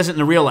 But she does it in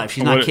the real life.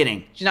 She's not What-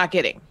 kidding. She's not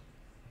kidding.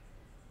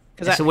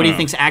 So what do you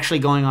think's actually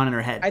going on in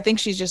her head? I think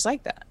she's just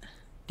like that.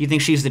 Do you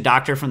think she's the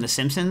doctor from The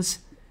Simpsons?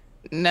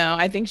 No,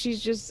 I think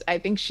she's just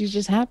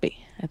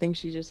happy. I think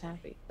she's just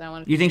happy. I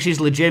want You think she's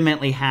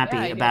legitimately happy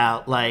Yeah, I do.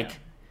 about like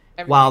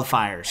Everything.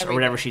 wildfires or Everything.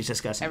 whatever she's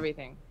discussing?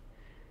 everything.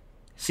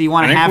 So you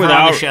want I to think have her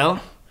on the without- show?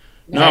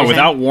 No,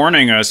 without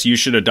warning us, you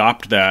should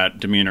adopt that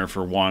demeanor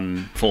for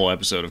one full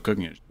episode of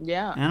Cooking It.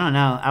 Yeah. I don't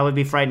know. I would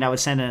be frightened. I would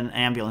send an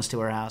ambulance to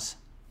her house.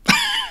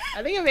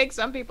 I think it makes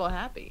some people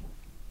happy.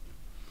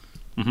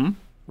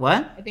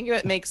 What? I think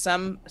it makes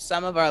some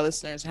of our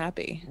listeners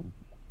happy.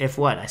 If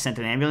what? I sent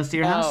an ambulance to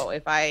your house? Oh,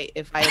 if I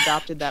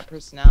adopted that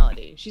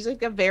personality. She's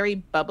like a very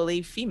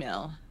bubbly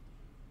female.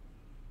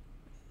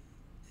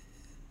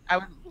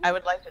 I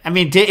would like to. I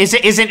mean,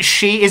 isn't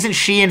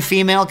she and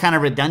female kind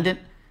of redundant?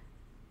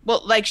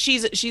 Well, like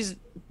she's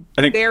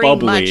I think very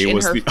bubbly much in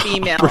was her the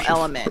female operative.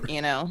 element,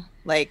 you know.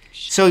 Like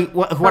So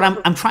what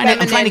I'm trying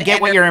to get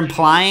what you're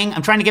implying.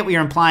 I'm trying to get what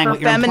you're implying. her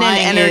What you're feminine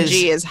implying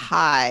energy is is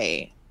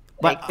high.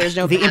 But Like there's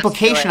no the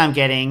implication masculine- I'm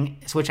getting,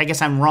 which I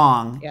guess I'm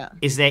wrong, Yeah.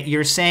 is that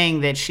you're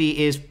saying that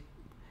she is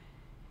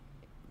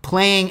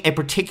playing a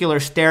particular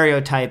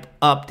stereotype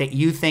up that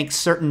you think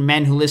certain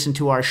men who listen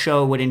to our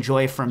show would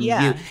enjoy from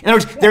Yeah. you. In other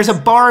words, there's a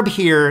barb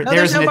here. No,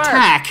 there's there's an no barb.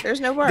 attack.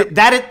 There's no barb.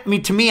 I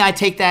mean, to me, I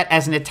take that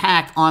as an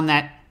attack on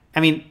that. I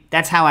mean,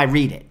 that's how I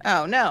read it.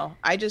 Oh no,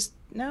 I just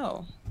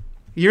no.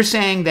 You're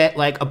saying that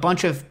like a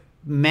bunch of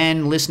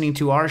men listening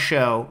to our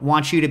show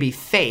want you to be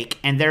fake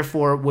and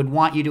therefore would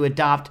want you to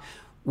adopt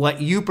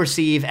what you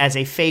perceive as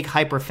a fake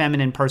hyper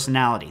feminine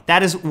personality.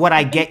 That is what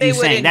I get you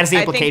saying. That is the I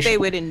think implication. they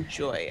would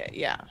enjoy it.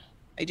 Yeah,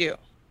 I do.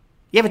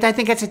 Yeah, but I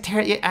think that's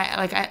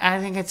I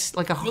think it's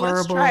like a Well, let's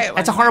horrible. try it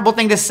That's a one horrible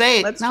thing to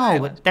say. Let's try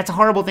No, it but that's a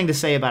horrible thing to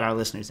say about our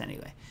listeners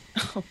anyway.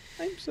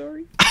 I'm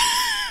sorry.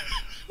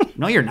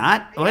 No, you're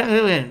not.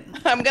 Wait.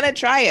 I'm gonna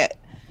try it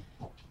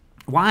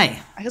Why?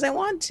 because I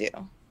want to.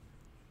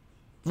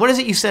 What is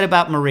it you said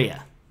about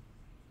Maria?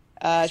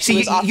 She See,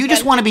 was you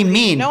just want to be authentically-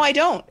 mean. No, I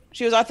don't.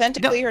 She was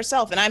authentically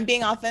herself, and I'm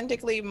being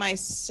authentically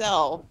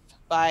myself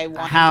by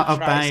wanting How- to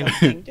try by-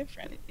 something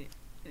different.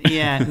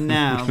 Yeah,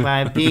 no,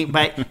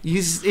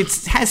 it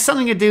has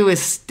something to do with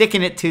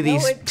sticking it to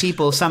these it-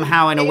 people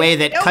somehow in a way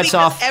that No, cuts because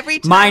off every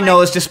time my I-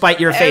 nose despite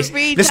your face.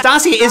 Every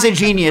Nastasia time is a I got in the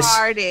genius.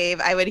 car,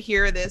 Dave, I would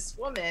hear this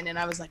woman, and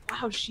I was like,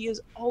 "Wow, she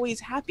is always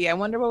happy." I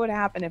wonder what would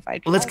happen if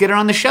I. Well, let's get her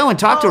on the show and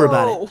talk to her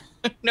about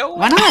it. No,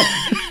 Why not?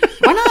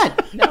 Why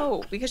not?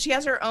 No, because she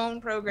has her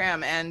own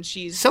program, and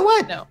she's. So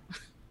what? No.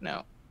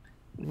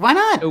 Why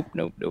not?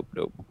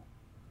 Nope.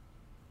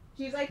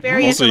 She's like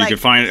very. Also, into, you could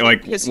find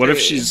like, history. what if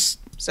she's?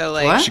 So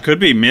like. What? She could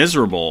be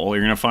miserable.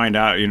 You're gonna find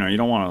out. You know, you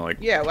don't want to like.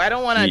 Yeah, well, I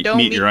don't want to. Meet- Don't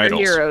meet meet your your idols.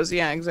 heroes.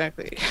 Yeah,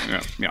 exactly.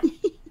 Yeah.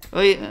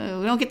 We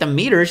don't get to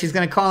meet her. She's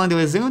going to call into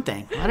a Zoom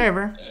thing.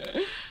 Whatever.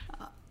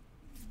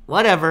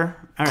 Whatever.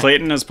 All right.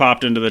 Clayton has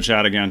popped into the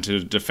chat again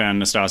to defend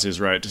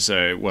Nastasia's right to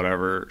say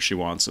whatever she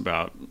wants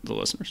about the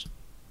listeners.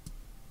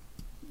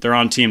 They're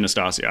on Team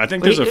Nastasia. I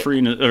think there's a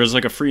free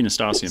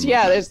Nastasia movie.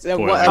 Yeah, there's a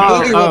Boy,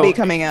 movie will be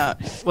coming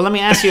out. Well, let me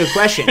ask you a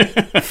question.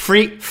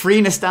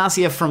 Free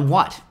Nastasia from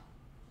what?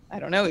 I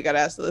don't know. We got to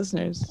ask the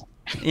listeners.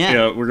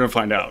 Yeah, we're gonna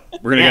find out.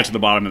 We're gonna get to the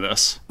bottom of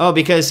this. Oh,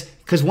 because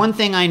one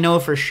thing I know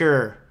for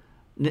sure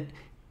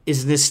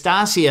is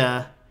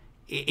Nastasia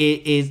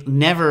is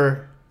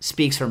never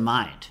speaks her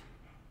mind.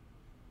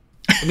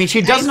 I mean,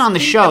 she doesn't on the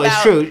show.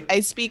 It's true.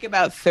 I speak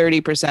about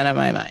 30% of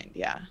my mind.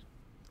 Yeah.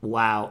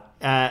 Wow.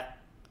 I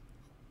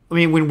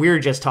mean, when we're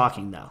just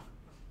talking, though.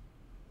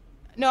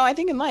 No, I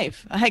think in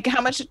life. Like,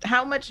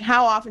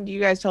 how often do you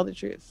guys tell the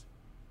truth?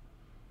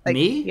 Like,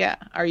 me? Yeah.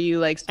 Are you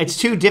like? It's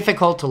too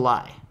difficult to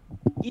lie.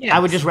 Yes. I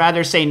would just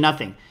rather say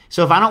nothing.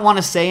 So if I don't want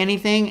to say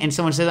anything and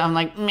someone says, I'm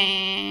like,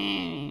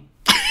 meh.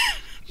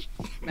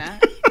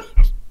 Matt?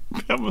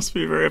 That must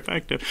be very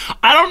effective.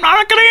 I'm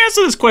not going to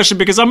answer this question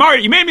because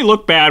you made me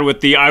look bad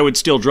with the I would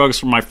steal drugs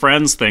from my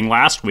friends thing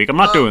last week. I'm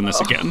not doing this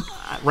again.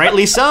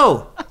 Rightly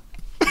so.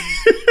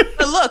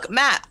 But look,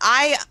 Matt,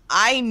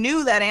 I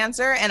knew that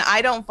answer and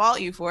I don't fault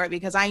you for it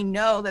because I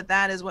know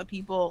that is what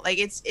people like.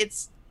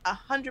 It's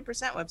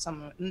 100% what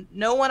someone.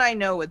 No one I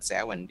know would say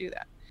I wouldn't do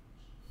that.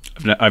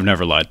 I've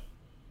never lied.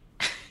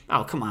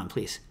 Oh, come on,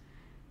 please.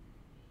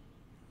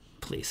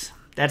 Please.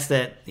 That's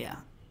yeah.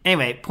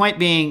 Anyway, point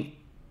being,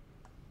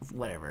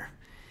 whatever.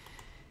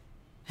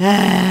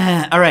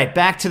 All right,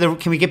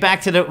 can we get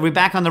back to we're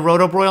back on the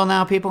Roto-Broil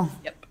now, people?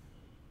 Yep.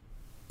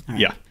 All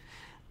right. Yeah.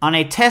 On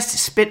a test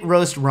spit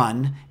roast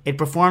run, it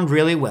performed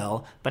really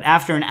well, but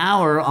after an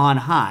hour on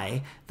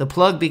high, the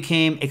plug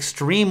became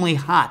extremely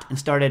hot and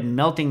started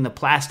melting the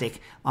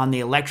plastic on the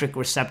electric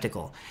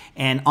receptacle.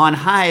 And on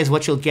high is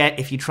what you'll get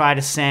if you try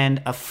to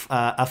send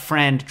a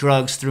friend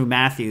drugs through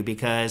Matthew,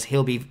 because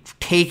he'll be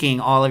taking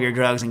all of your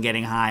drugs and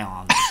getting high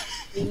on them.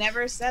 He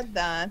never said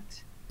that.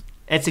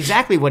 That's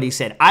exactly what he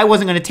said. I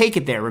wasn't going to take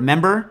it there,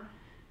 remember?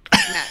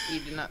 Matt, you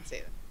did not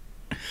say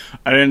that.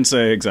 I didn't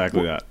say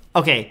exactly that.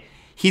 Okay.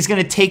 He's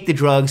going to take the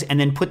drugs and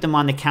then put them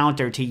on the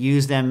counter to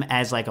use them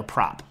as like a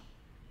prop.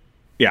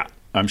 Yeah,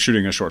 I'm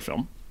shooting a short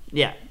film.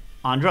 Yeah,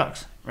 on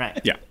drugs, right.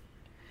 Yeah.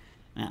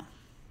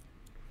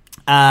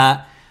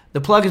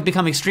 The plug has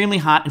become extremely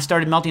hot and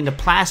started melting the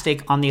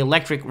plastic on the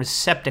electric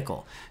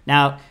receptacle.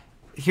 Now,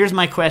 here's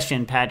my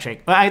question,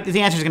 Patrick. The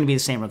answer is going to be the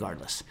same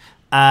regardless.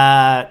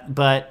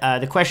 But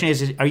the question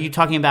is, are you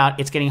talking about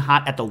it's getting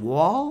hot at the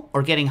wall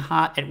or getting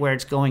hot at where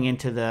it's going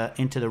into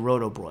the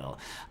Roto-Broil?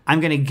 I'm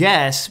going to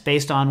guess,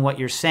 based on what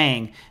you're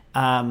saying,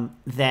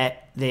 that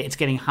it's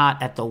getting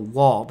hot at the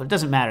wall, but it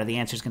doesn't matter. The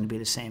answer is going to be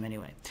the same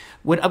anyway.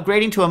 Would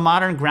upgrading to a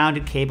modern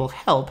grounded cable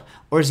help,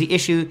 or is the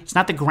issue, it's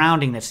not the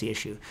grounding that's the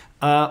issue,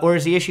 or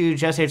is the issue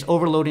just that it's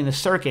overloading the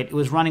circuit? It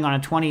was running on a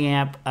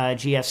 20-amp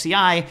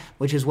GFCI,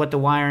 which is what the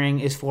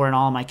wiring is for in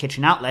all my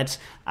kitchen outlets.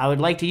 I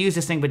would like to use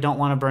this thing, but don't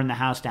want to burn the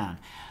house down.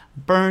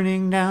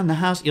 Burning down the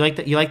house. You like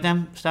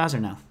them, Stas, or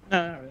no?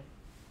 No, not really.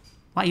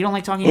 What, you don't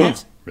like Talking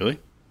Heads? Really?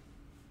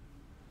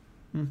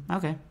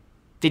 Okay.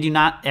 Did you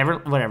not ever?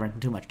 Whatever.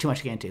 Too much to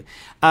get into.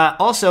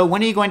 Also,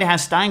 when are you going to have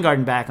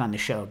Steingarten back on the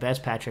show?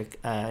 Best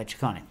Patrick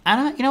Ciccone.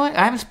 You know what?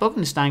 I haven't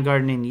spoken to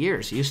Steingarten in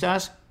years. You,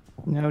 Stas?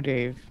 No,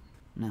 Dave.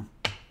 No.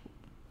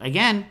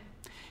 Again,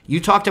 you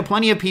talk to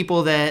plenty of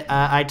people that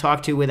I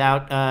talk to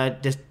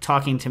without just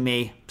talking to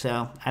me.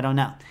 So I don't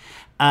know.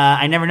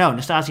 I never know.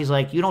 Nastasi's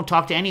like, you don't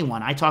talk to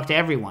anyone. I talk to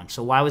everyone.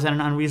 So why was that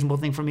an unreasonable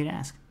thing for me to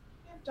ask?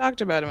 I've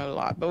talked about him a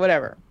lot, but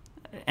whatever.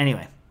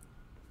 Anyway.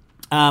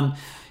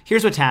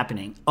 Here's what's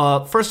happening.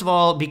 First of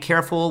all, be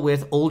careful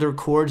with older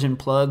cords and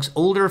plugs.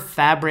 Older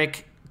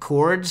fabric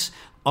cords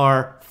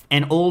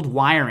and old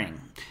wiring.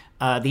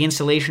 The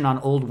insulation on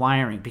old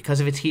wiring, because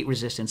of its heat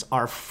resistance,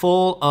 are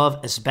full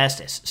of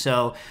asbestos.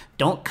 So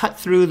don't cut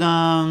through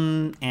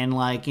them and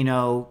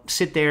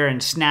sit there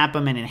and snap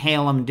them and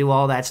inhale them and do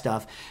all that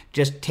stuff.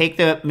 Just take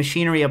the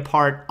machinery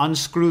apart,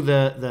 unscrew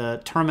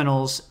the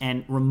terminals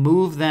and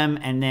remove them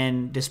and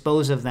then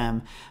dispose of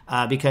them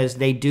because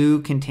they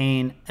do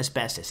contain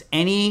asbestos.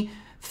 Any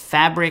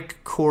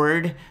fabric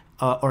cord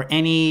or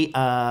any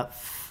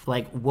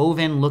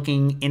woven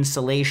looking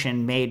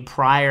insulation made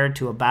prior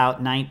to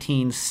about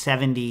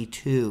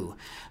 1972,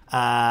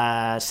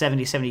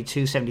 70,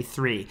 72,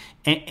 73.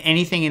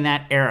 Anything in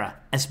that era,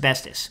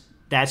 asbestos.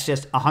 That's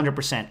just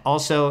 100%.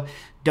 Also,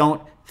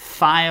 don't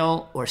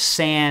file or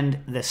sand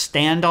the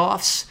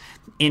standoffs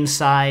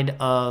inside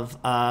of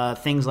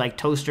things like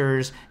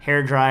toasters,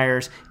 hair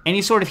dryers,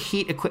 any sort of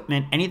heat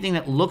equipment, anything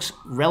that looks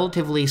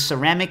relatively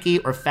ceramic-y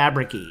or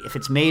fabric-y. If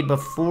it's made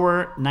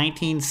before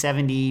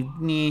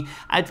 1970,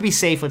 I'd be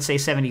safe, let's say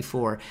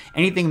 74.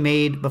 Anything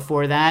made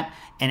before that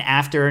and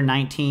after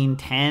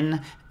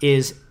 1910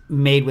 is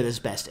made with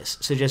asbestos.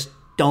 So just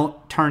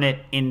don't turn it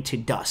into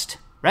dust,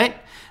 right?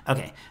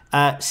 Okay.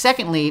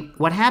 Secondly,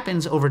 what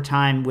happens over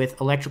time with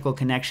electrical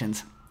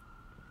connections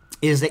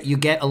is that you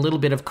get a little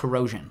bit of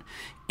corrosion.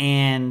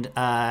 And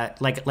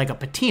like a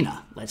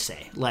patina, let's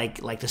say,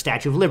 like the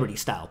Statue of Liberty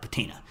style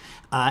patina.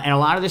 And a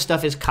lot of this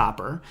stuff is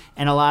copper,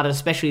 and a lot of,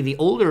 especially the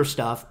older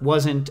stuff,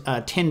 wasn't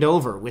tinned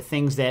over with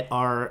things that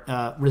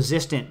are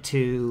resistant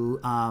to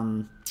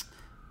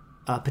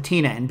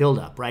patina and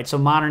buildup, right? So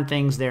modern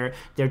things, they're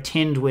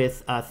tinned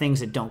with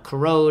things that don't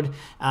corrode,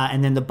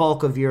 and then the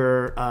bulk of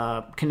your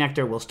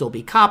connector will still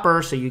be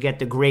copper. So you get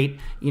the great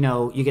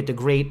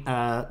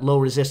low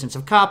resistance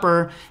of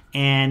copper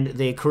and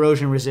the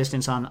corrosion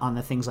resistance on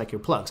the things like your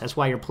plugs. That's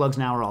why your plugs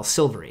now are all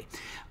silvery.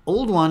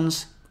 Old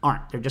ones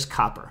aren't; they're just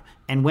copper.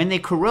 And when they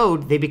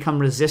corrode, they become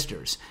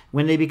resistors.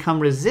 When they become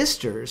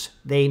resistors,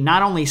 they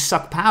not only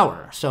suck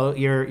power, so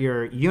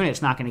your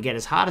unit's not going to get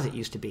as hot as it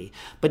used to be,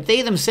 but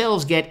they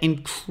themselves get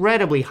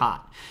incredibly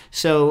hot.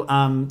 So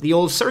the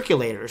old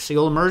circulators, the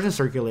old immersion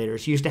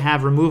circulators, used to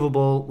have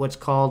removable, what's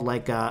called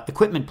like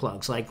equipment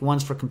plugs, like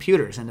ones for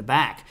computers in the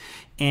back.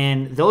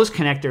 And those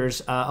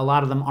connectors, a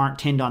lot of them aren't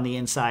tinned on the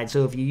inside.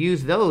 So if you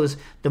use those,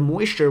 the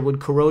moisture would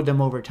corrode them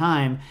over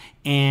time.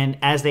 And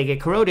as they get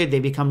corroded,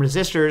 they become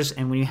resistors.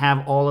 And when you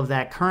have all of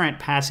that current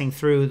passing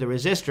through the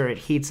resistor, it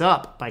heats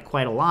up by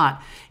quite a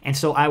lot. And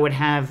so I would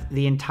have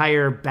the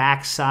entire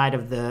back side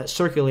of the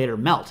circulator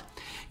melt.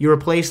 You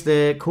replace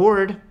the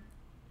cord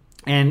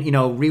and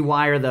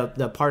rewire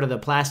the part of the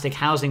plastic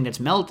housing that's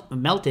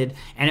melted,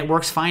 and it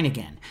works fine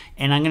again.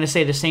 And I'm going to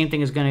say the same thing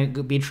is going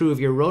to be true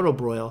of your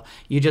Rotobroil.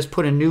 You just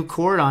put a new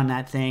cord on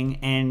that thing,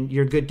 and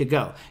you're good to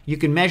go. You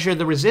can measure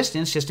the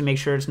resistance just to make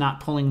sure it's not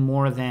pulling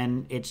more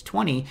than it's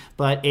 20,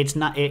 but it's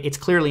not. It's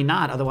clearly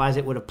not. Otherwise,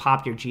 it would have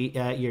popped your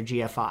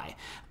GFI.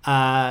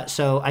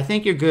 So I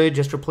think you're good.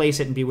 Just replace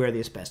it and beware of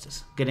the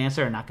asbestos. Good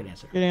answer or not good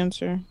answer? Good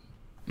answer.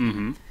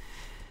 Mm-hmm.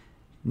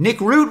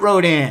 Nick Root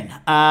wrote in,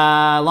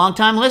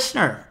 long-time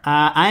listener.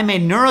 I'm a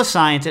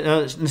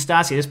neuroscientist.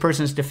 Nastasia, this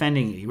person is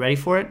defending you. You ready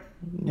for it?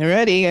 You're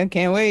ready. I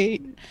can't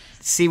wait.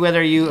 See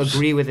whether you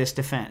agree with this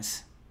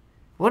defense.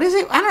 What is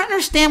it? I don't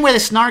understand where the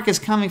snark is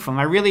coming from.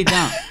 I really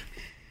don't.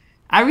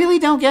 I really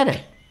don't get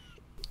it.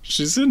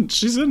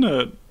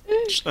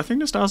 I think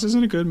Nastasia's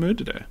in a good mood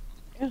today.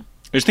 Yeah.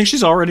 I just think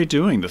she's already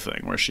doing the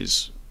thing where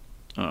she's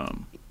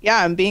yeah,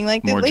 I'm being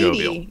like the more lady.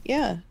 jovial.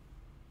 Yeah.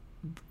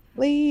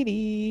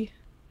 Lady.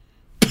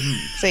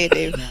 Say it,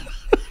 Dave.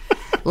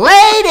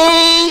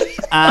 Lady!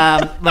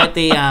 But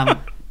the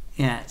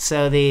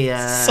so the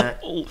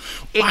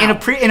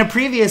in a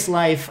previous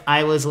life,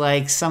 I was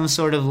like some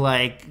sort of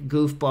like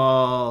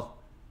goofball,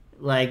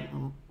 like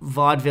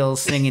vaudeville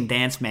singing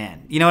dance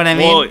man. You know what I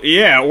mean? Well,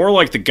 yeah, or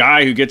like the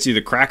guy who gets you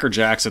the Cracker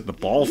Jacks at the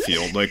ball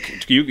field.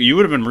 Like you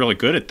would have been really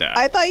good at that.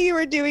 I thought you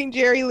were doing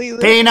Jerry Lee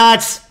Lewis.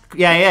 Peanuts.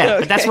 Yeah.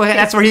 Okay. But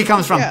that's where he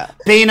comes from. Yeah.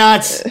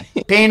 Peanuts.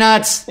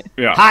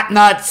 Yeah. Hot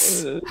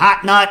nuts.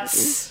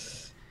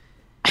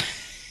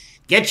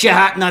 Get your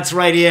hot nuts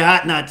right here,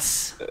 hot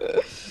nuts.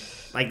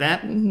 Like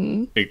that?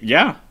 Mm-hmm.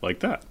 Yeah,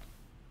 like that.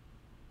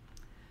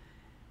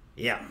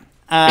 Yeah.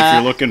 If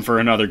you're looking for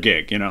another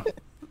gig,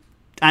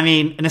 I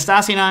mean,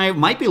 Anastasia and I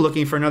might be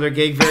looking for another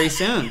gig very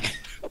soon.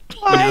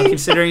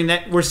 Considering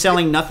that we're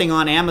selling nothing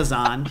on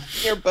Amazon.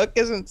 Your book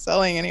isn't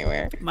selling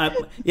anywhere. My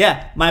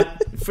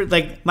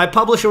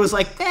publisher was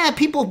like,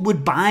 people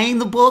would buy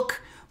the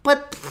book,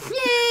 but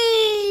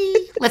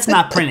let's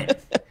not print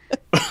it.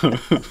 Oh,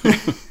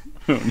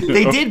 no.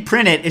 They did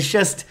print it. It's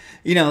just,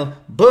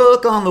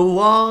 book on the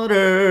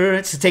water.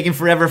 It's taking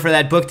forever for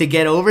that book to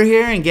get over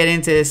here and get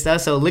into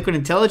stuff. So Liquid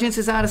Intelligence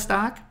is out of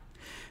stock.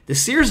 The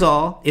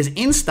Searsall is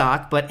in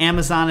stock, but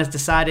Amazon has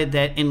decided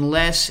that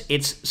unless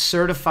it's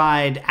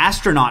certified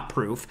astronaut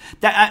proof,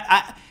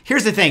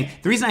 here's the thing.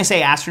 The reason I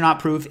say astronaut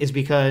proof is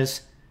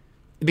because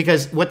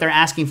what they're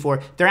asking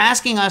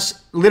us,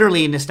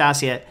 literally,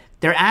 Nastasia,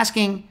 they're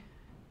asking,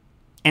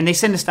 and they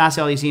send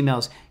Nastasia all these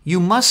emails, you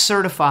must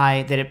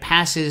certify that it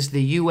passes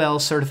the UL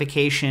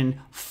certification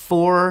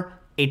for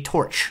a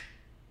torch.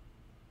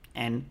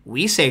 And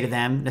we say to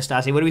them,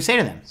 Nastasia, what do we say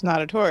to them? It's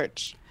not a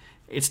torch.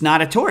 It's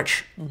not a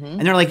torch. Mm-hmm.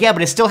 And they're like, yeah,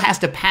 but it still has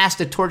to pass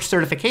the torch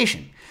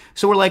certification.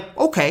 So we're like,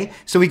 okay.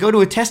 So we go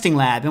to a testing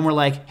lab and we're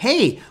like,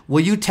 hey,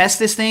 will you test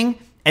this thing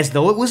as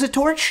though it was a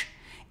torch?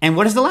 And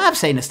what does the lab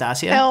say,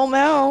 Nastasia? Hell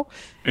no.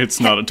 It's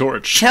not a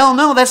torch. Hell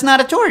no, that's not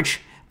a torch.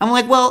 I'm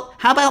like, well,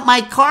 how about my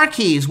car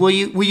keys? Will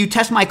you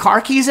test my car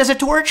keys as a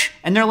torch?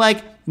 And they're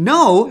like,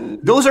 no,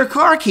 those are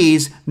car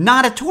keys,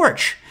 not a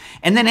torch.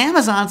 And then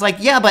Amazon's like,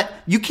 yeah, but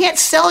you can't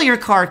sell your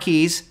car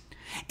keys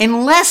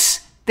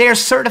unless they're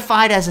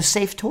certified as a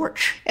safe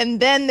torch. And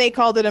then they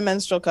called it a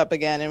menstrual cup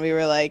again, and we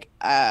were like,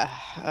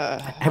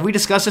 Have we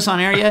discussed this on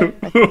air yet?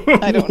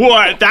 I don't know.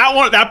 What?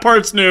 That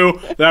part's new.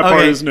 That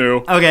part is new.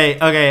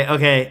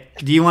 Okay.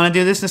 Do you want to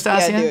do this,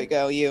 Nastasia? Yeah, do it.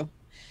 Go, you.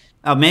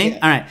 Oh, me? Yeah.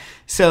 All right.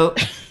 So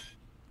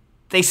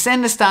they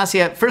send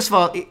Nastasia. First of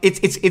all,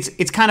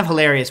 it's kind of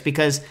hilarious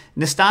because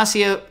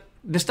Nastasia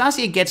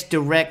gets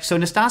direct. So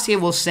Nastasia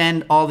will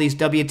send all these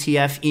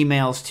WTF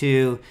emails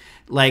to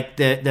like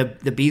the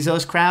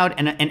Bezos crowd,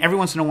 and every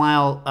once in a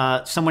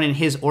while, someone in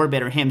his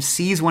orbit or him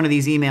sees one of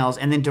these emails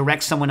and then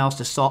directs someone else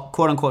to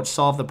quote unquote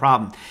solve the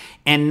problem.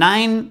 And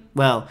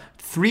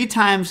 3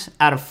 times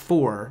out of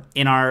 4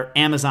 in our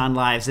Amazon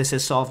lives, this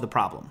has solved the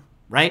problem.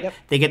 Right? Yep.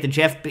 They get the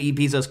Jeff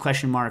Bezos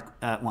question mark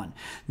one.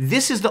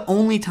 This is the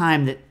only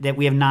time that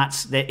we have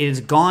not, that it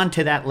has gone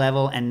to that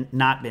level and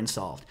not been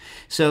solved.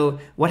 So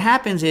what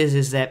happens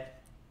is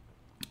that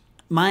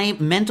my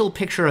mental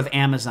picture of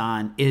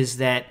Amazon is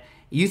that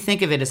you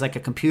think of it as like a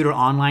computer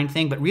online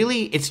thing, but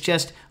really it's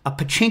just a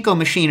pachinko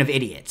machine of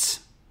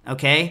idiots.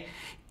 Okay?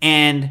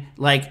 And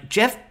like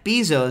Jeff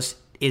Bezos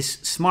is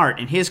smart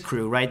and his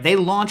crew, right? They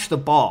launch the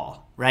ball,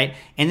 right?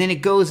 And then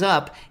it goes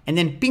up and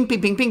then ping,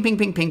 ping, ping, ping, ping,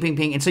 ping, ping, ping,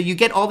 ping. And so you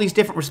get all these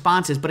different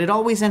responses, but it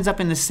always ends up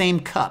in the same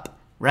cup,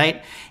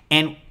 right?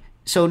 And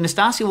so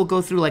Nastasia will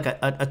go through like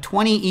a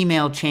 20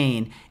 email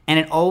chain, and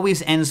it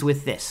always ends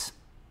with this.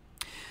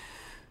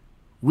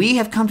 We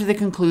have come to the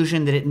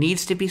conclusion that it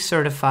needs to be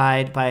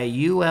certified by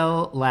a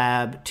UL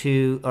lab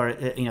to, or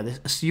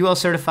the UL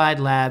certified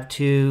lab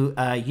to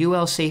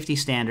UL safety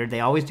standard. They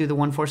always do the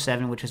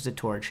 147, which is the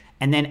torch.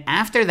 And then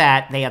after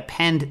that, they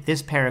append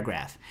this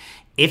paragraph.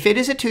 If it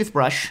is a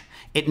toothbrush,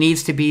 it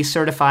needs to be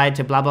certified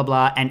to blah, blah,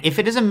 blah. And if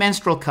it is a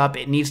menstrual cup,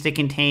 it needs to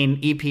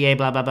contain EPA,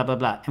 blah, blah, blah, blah,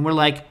 blah. And we're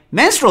like,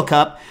 menstrual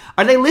cup?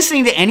 Are they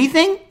listening to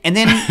anything? And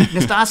then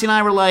Nastasia and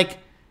I were like,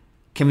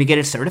 can we get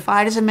it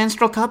certified as a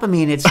menstrual cup? I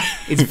mean, it's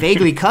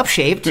vaguely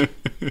cup-shaped.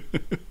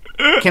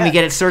 Can we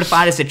get it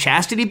certified as a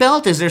chastity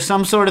belt? Is there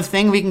some sort of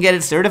thing we can get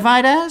it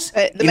certified as?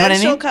 The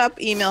menstrual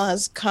cup email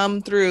has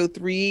come through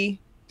three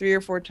or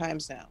 4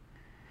 times now.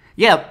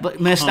 Yeah, but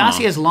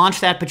Nastasia has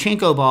launched that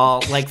pachinko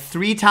ball like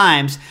 3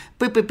 times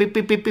in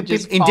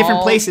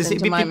different places.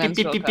 And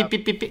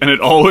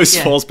it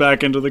always falls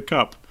back into the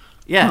cup.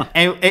 Yeah,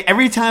 and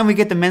every time we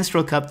get the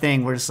menstrual cup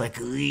thing, we're just like,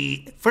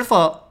 first of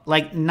all,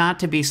 like, not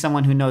to be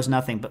someone who knows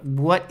nothing, but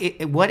what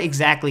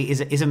exactly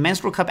is a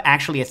menstrual cup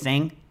actually a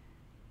thing?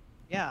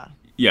 Yeah.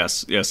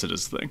 Yes, it is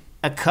a thing.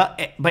 A cup,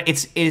 but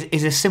is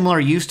a similar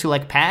use to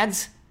like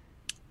pads?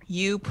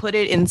 You put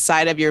it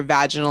inside of your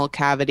vaginal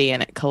cavity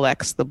and it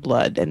collects the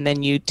blood, and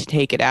then you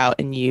take it out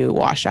and you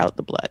wash out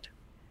the blood.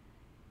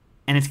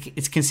 And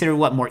it's considered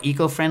what, more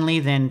eco-friendly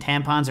than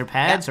tampons or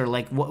pads, or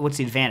like what's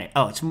the advantage?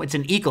 Oh, it's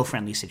an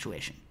eco-friendly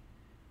situation.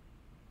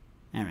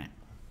 All right,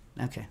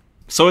 okay.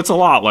 So it's a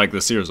lot like the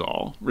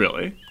Searsol,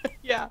 really.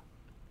 Yeah.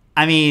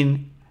 I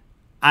mean,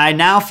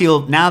 now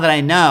that I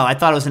know, I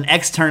thought it was an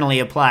externally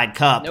applied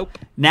cup. Nope.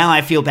 Now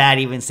I feel bad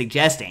even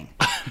suggesting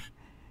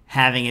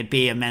having it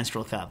be a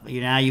menstrual cup.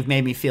 Now you've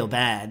made me feel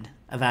bad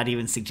about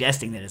even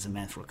suggesting that it's a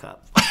menstrual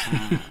cup.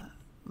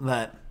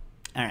 But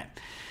all right.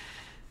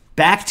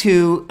 Back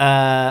to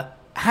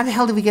how the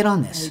hell did we get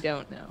on this? I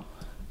don't know.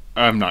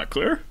 I'm not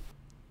clear.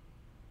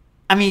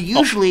 I mean,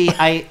 usually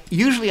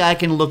I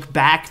can look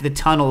back the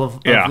tunnel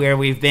of where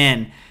we've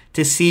been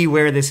to see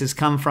where this has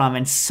come from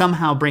and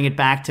somehow bring it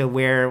back to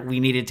where we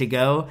needed to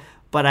go.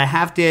 But I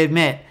have to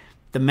admit,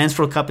 the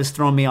menstrual cup has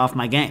thrown me off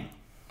my game.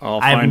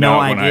 I'll find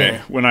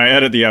out when I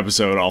edit the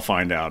episode. I'll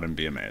find out and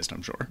be amazed,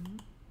 I'm sure.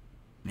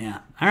 Yeah.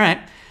 All right.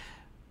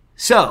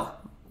 So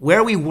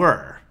where we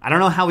were. I don't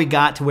know how we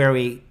got to where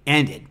we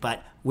ended,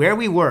 but where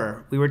we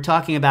were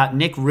talking about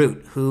Nick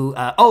Root, who,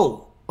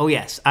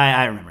 yes,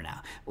 I remember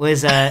now,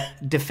 was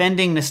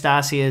defending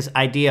Nastasia's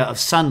idea of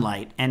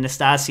sunlight, and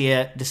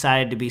Nastasia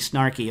decided to be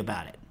snarky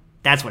about it.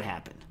 That's what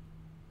happened.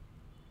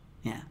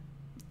 Yeah.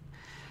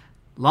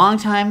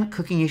 Longtime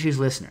Cooking Issues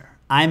listener.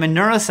 I'm a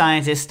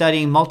neuroscientist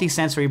studying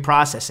multisensory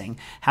processing,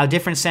 how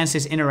different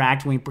senses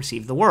interact when we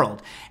perceive the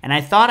world. And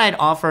I thought I'd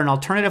offer an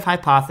alternative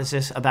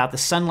hypothesis about the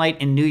sunlight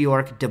in New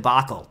York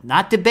debacle.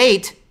 Not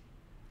debate,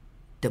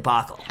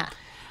 debacle.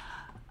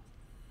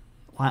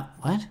 What?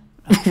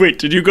 Wait,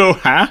 did you go,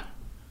 huh?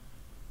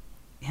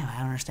 Yeah, I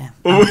don't understand.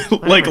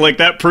 Like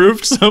that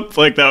proved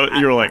something? Like that,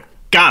 you were like,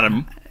 got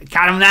him.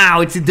 Got him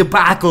now, it's a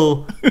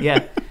debacle.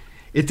 Yeah,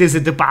 it is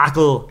a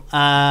debacle.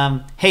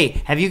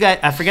 Hey, have you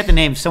got, I forget the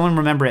name, someone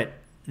remember it.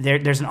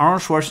 There's an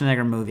Arnold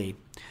Schwarzenegger movie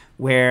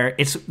where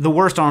it's the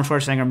worst Arnold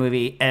Schwarzenegger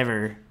movie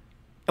ever.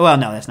 Well,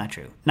 no, that's not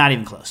true. Not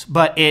even close.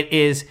 But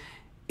it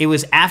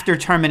was after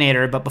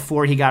Terminator, but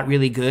before he got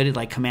really good,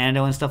 like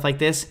Commando and stuff like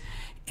this.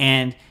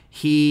 And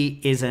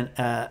he's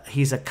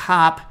a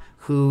cop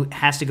who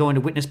has to go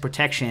into witness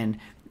protection,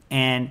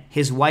 and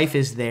his wife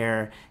is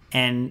there,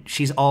 and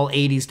she's all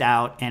 80'd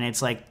out, and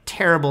it's like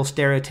terrible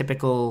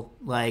stereotypical,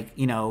 like,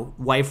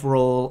 wife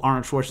role,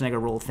 Arnold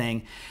Schwarzenegger role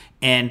thing.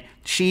 And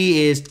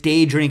she is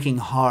day drinking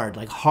hard,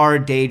 like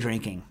hard day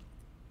drinking.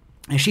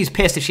 And she's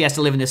pissed that she has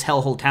to live in this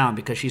hellhole town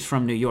because she's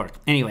from New York.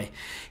 Anyway,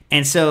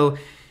 and so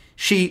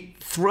she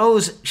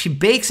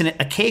bakes a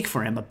cake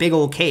for him, a big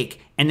old cake,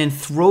 and then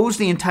throws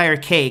the entire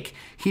cake.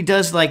 He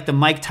does like the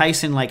Mike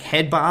Tyson like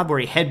head bob, where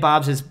he head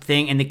bobs his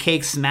thing, and the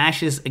cake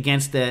smashes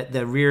against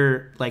the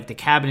rear, like the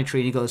cabinetry,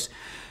 and he goes,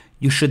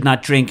 "You should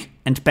not drink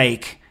and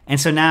bake." And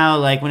so now,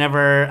 like,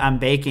 whenever I'm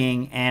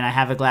baking and I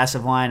have a glass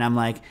of wine, I'm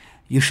like,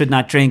 "You should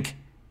not drink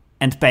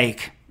and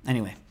bake."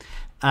 Anyway,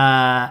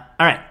 all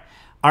right.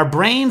 Our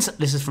brains,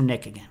 this is from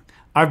Nick again,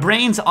 our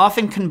brains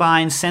often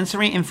combine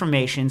sensory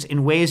informations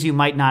in ways you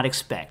might not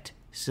expect.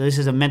 So this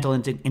is a mental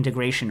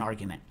integration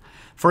argument.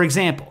 For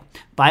example,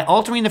 by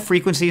altering the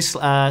frequencies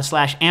 /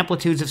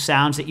 amplitudes of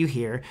sounds that you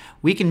hear,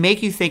 we can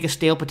make you think a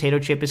stale potato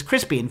chip is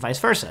crispy and vice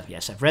versa.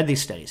 Yes, I've read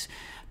these studies.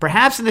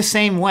 Perhaps in the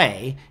same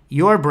way,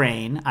 your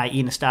brain,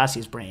 i.e.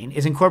 Nastasia's brain,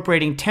 is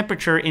incorporating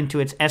temperature into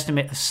its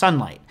estimate of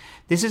sunlight.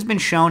 This has been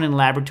shown in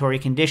laboratory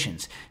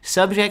conditions.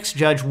 Subjects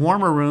judge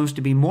warmer rooms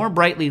to be more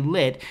brightly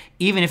lit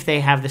even if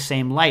they have the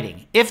same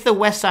lighting. If the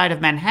west side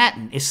of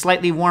Manhattan is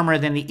slightly warmer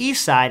than the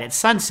east side at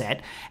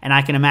sunset, and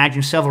I can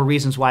imagine several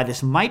reasons why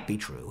this might be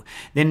true,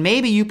 then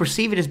maybe you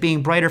perceive it as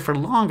being brighter for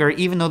longer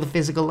even though the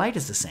physical light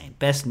is the same.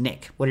 Best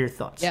Nick, what are your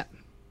thoughts? Yeah.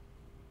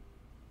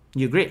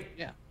 You agree?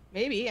 Yeah.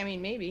 Maybe. I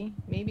mean,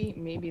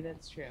 maybe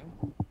that's true.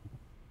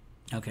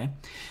 Okay.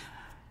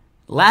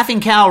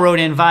 Laughing Cow wrote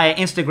in via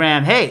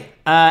Instagram, hey,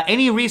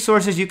 any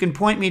resources you can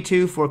point me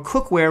to for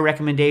cookware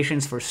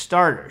recommendations for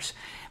starters?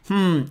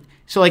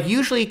 So, like,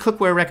 usually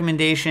cookware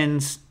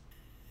recommendations,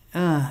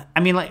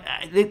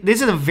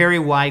 this is a very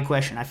wide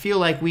question. I feel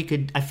like we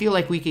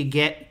could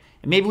get,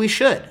 maybe we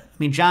should. I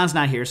mean, John's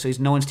not here, so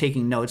no one's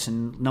taking notes,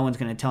 and no one's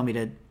going to tell me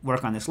to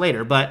work on this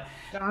later, but...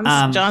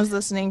 John's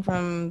listening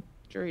from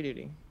jury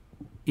duty.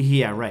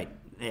 Yeah, right.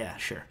 Yeah,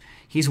 sure.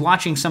 He's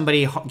watching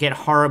somebody get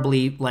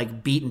horribly,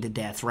 beaten to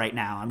death right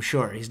now, I'm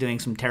sure. He's doing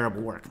some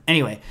terrible work.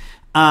 Anyway,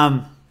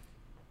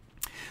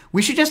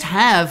 we should just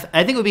have,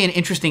 I think it would be an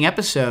interesting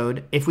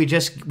episode if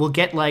we'll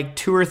get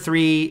 2 or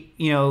 3,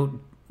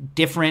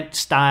 different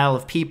style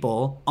of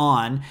people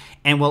on,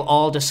 and we'll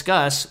all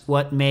discuss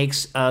what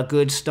makes a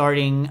good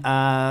starting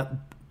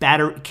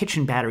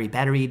kitchen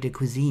battery de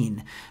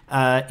cuisine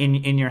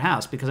in your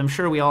house, because I'm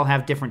sure we all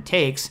have different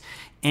takes,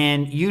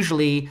 and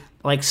usually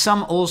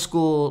some old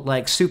school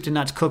soup to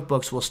nuts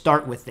cookbooks will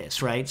start with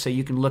this, right? So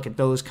you can look at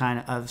those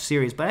kind of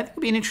series. But I think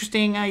it'd be an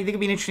interesting. You think it'd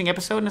be an interesting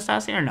episode,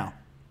 Nastasia, or no?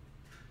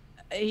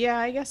 Yeah,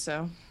 I guess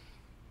so.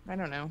 I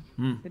don't know.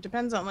 It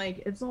depends on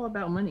it's all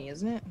about money,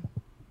 isn't it?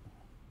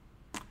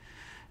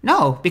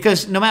 No,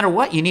 because no matter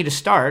what, you need to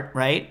start,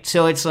 right?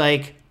 So it's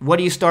what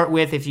do you start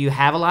with if you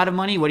have a lot of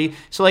money?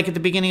 So at the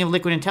beginning of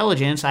Liquid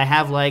Intelligence, I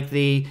have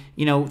the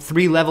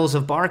 3 levels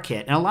of bar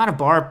kit. And a lot of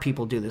bar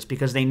people do this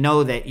because they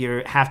know that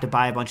you have to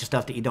buy a bunch of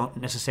stuff that you don't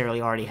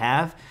necessarily already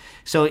have.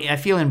 So I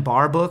feel in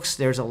bar books,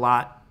 there's a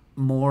lot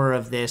more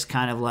of this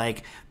kind of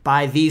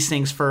buy these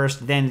things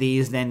first, then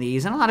these.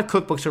 And a lot of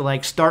cookbooks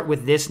are start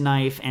with this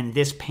knife and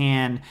this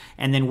pan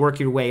and then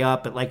work your way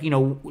up. But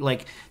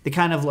the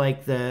kind of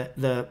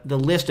the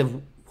list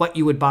of what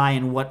you would buy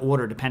in what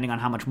order depending on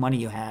how much money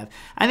you have.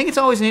 I think it's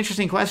always an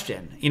interesting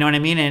question. You know what I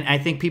mean? And I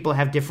think people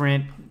have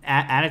different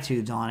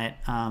attitudes on it.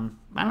 I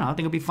don't know. I think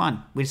it'll be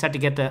fun. We just have to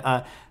get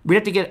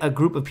a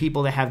group of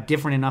people that have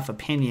different enough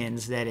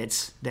opinions that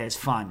it's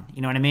fun.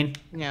 You know what I mean?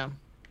 Yeah.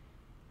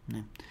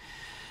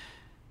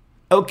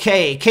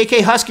 Okay,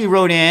 KK Husky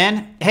wrote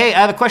in, hey, I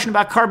have a question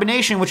about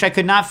carbonation, which I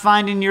could not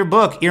find in your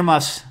book,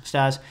 Earmuffs,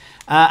 Stas.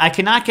 I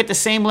cannot get the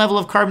same level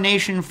of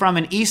carbonation from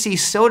an EC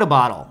soda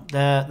bottle,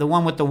 the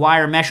one with the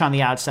wire mesh on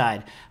the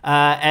outside,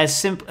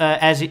 as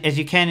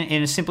you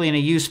can simply in a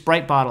used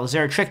Sprite bottle. Is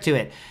there a trick to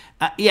it?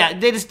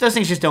 Those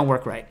things just don't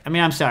work right. I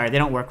mean, I'm sorry, they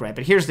don't work right.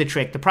 But here's the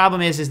trick. The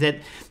problem is that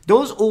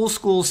those old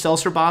school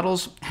seltzer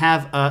bottles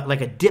have a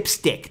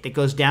dipstick that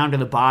goes down to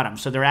the bottom.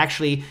 So they're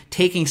actually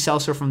taking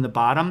seltzer from the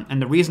bottom.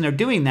 And the reason they're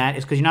doing that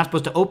is because you're not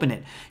supposed to open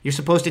it. You're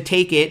supposed to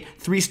take it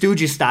Three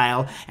Stooges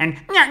style and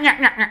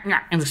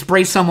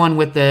spray someone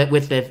with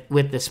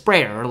the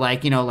sprayer, or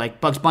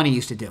like Bugs Bunny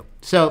used to do.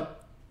 So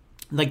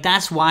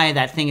that's why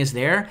that thing is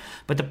there.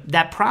 But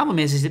that problem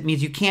is it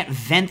means you can't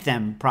vent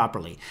them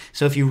properly.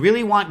 So if you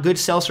really want good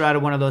seltzer out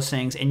of one of those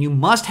things, and you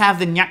must have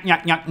the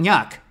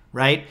nyuk,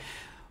 right?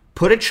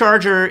 Put a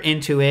charger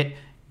into it,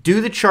 do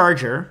the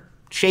charger,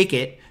 shake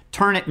it,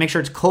 turn it, make sure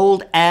it's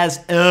cold as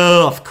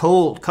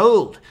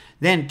cold.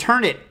 Then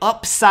turn it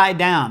upside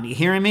down. You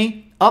hearing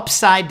me?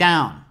 Upside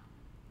down.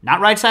 Not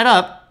right side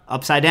up,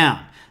 upside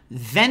down.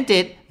 Vent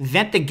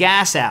the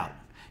gas out.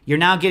 You're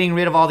now getting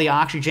rid of all the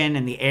oxygen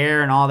and the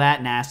air and all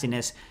that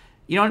nastiness.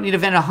 You don't need to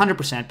vent it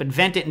 100%, but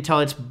vent it until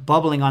it's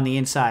bubbling on the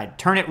inside.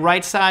 Turn it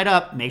right side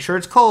up, make sure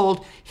it's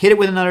cold, hit it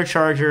with another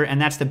charger,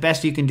 and that's the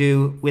best you can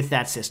do with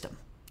that system.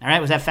 All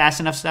right, was that fast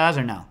enough, Stas,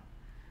 or no?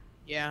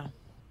 Yeah.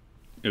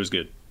 It was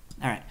good.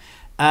 All right.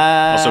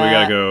 Also, we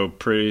got to go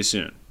pretty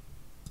soon.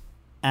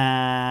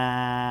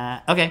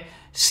 Okay.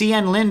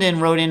 CN Linden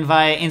wrote in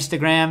via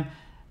Instagram,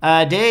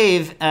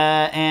 Dave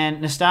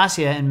and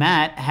Nastasia and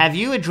Matt, have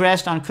you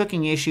addressed on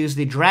cooking issues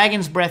the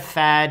dragon's breath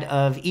fad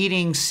of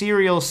eating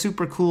cereal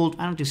super cooled?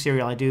 I don't do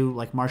cereal, I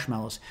do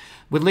marshmallows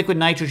with liquid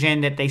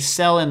nitrogen that they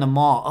sell in the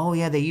mall. Oh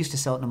yeah, they used to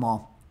sell it in the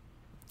mall.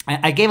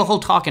 I gave a whole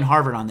talk in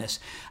Harvard on this.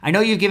 I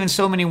know you've given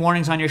so many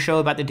warnings on your show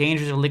about the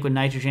dangers of liquid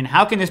nitrogen.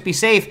 How can this be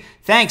safe?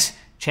 Thanks,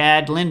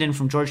 Chad Linden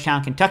from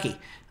Georgetown, Kentucky.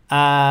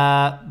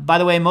 By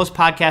the way, most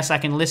podcasts I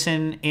can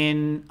listen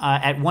in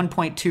at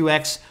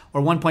 1.2x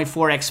or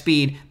 1.4x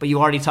speed, but you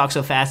already talk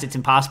so fast it's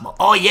impossible.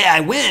 Oh yeah, I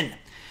win.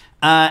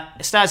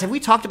 Stas, have we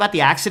talked about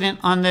the accident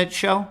on the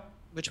show?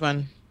 Which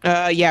one?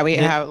 Yeah, we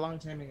have a long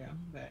time ago.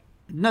 But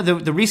No,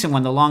 the recent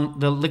one,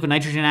 the liquid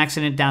nitrogen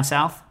accident down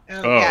south.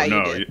 yeah,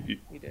 no. you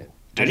did.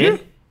 Did you?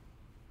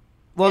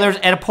 Well, there's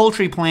at a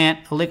poultry plant,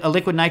 a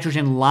liquid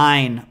nitrogen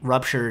line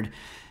ruptured.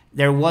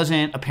 There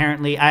wasn't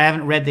apparently. I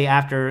haven't read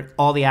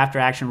all the after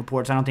action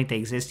reports. I don't think they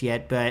exist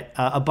yet. But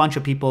a bunch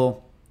of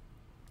people,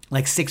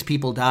 like 6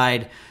 people,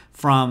 died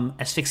from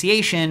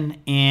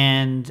asphyxiation,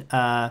 and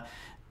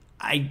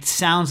it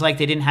sounds like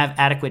they didn't have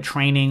adequate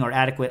training or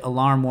adequate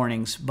alarm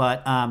warnings.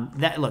 But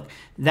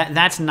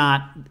that's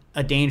not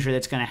a danger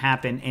that's going to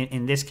happen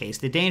in this case.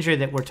 The danger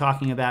that we're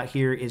talking about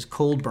here is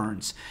cold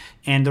burns.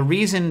 And the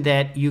reason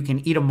that you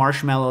can eat a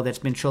marshmallow that's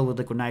been chilled with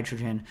liquid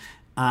nitrogen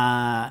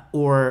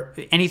or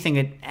anything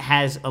that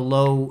has a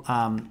low,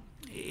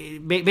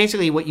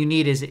 basically what you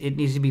need is it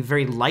needs to be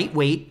very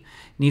lightweight,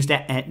 needs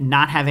to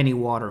not have any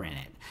water in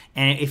it.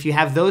 And if you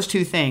have those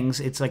two things,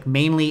 it's like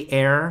mainly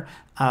air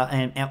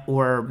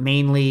or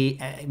mainly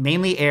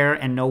air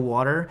and no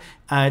water.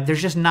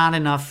 There's just not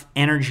enough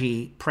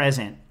energy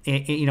present,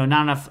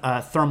 not enough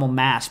thermal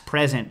mass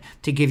present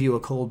to give you a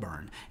cold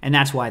burn, and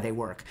that's why they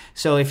work.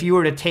 So if you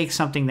were to take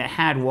something that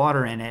had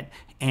water in it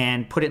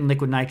and put it in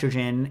liquid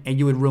nitrogen, and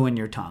you would ruin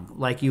your tongue,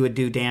 like you would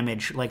do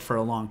damage like for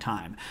a long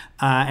time.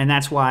 And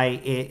that's why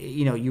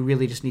you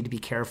really just need to be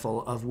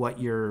careful of what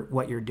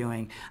you're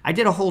doing. I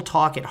did a whole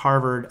talk at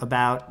Harvard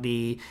about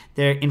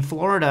in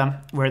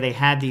Florida where they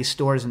had these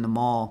stores in the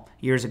mall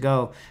years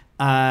ago.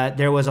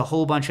 There was a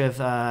whole bunch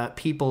of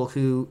people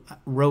who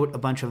wrote a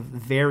bunch of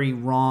very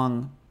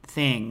wrong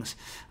things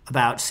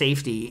about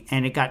safety,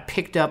 and it got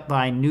picked up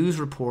by news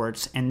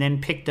reports and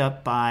then picked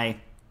up by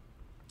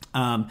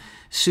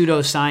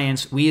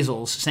pseudoscience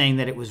weasels saying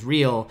that it was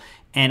real.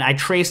 And I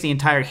traced the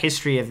entire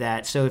history of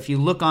that. So if you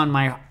look on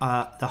my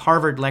the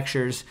Harvard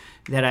lectures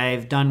that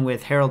I've done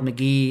with Harold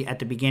McGee at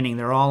the beginning,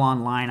 they're all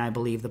online, I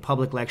believe, the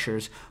public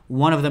lectures.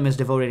 One of them is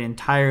devoted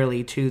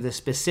entirely to the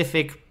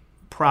specific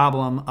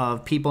problem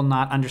of people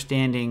not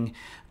understanding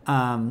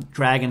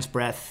dragon's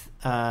breath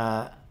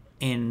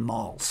in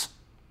malls.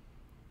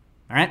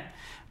 All right.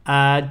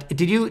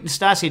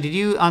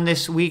 Stasia, on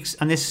this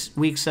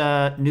week's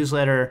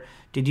newsletter,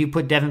 did you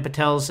put Devin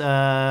Patel's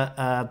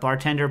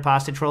bartender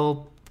pasta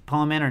troll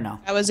poem in or no?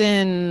 I was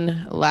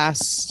in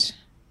last.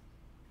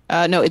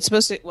 No, it's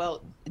supposed to.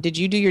 Well, did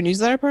you do your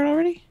newsletter part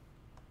already?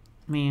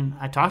 I mean,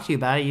 I talked to you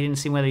about it. You didn't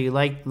see whether you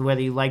liked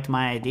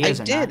my ideas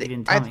or not. You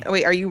didn't tell me.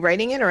 Wait, are you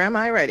writing it or am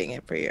I writing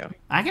it for you?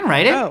 I can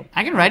write it. Oh.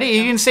 I can write it.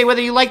 You didn't say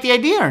whether you like the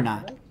idea or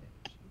not.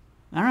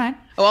 All right.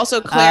 Oh,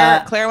 also,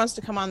 Claire wants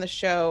to come on the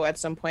show at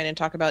some point and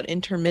talk about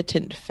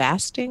intermittent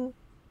fasting.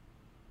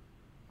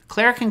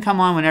 Claire can come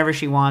on whenever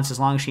she wants, as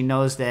long as she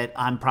knows that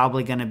I'm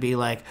probably going to be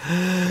like,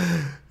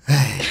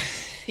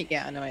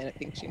 yeah, no, I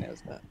think she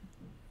knows that.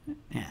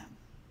 Yeah.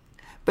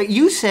 But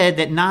you said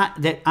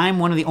that I'm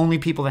one of the only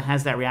people that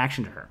has that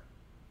reaction to her.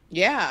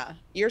 Yeah,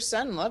 your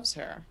son loves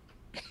her.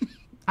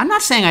 I'm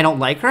not saying I don't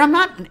like her. I'm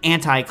not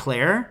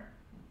anti-Claire.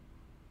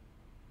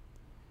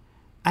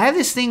 I have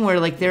this thing where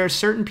like there are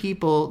certain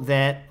people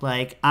that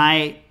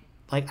I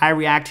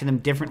react to them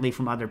differently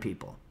from other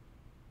people.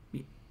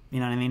 You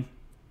know what I mean?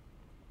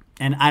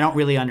 And I don't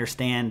really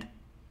understand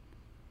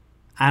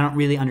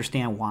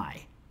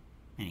why.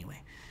 Anyway.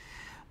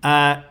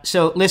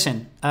 So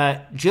listen,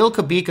 Jill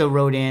Kabika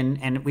wrote in,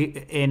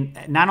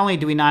 and not only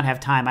do we not have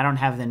time, I don't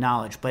have the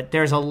knowledge, but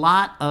there's a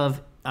lot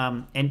of,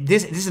 and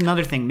this is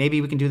another thing.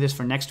 Maybe we can do this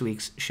for next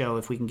week's show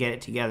if we can get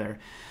it together.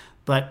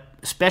 But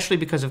especially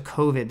because of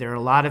COVID, there are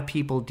a lot of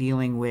people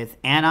dealing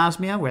with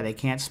anosmia, where they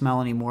can't smell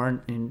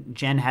anymore. And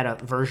Jen had a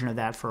version of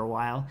that for a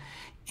while,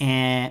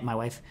 and my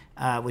wife,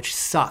 which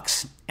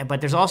sucks.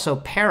 But there's also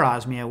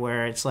parosmia,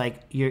 where it's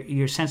like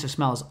your sense of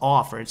smell is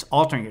off, or it's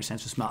altering your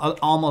sense of smell.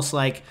 Almost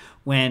like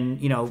when,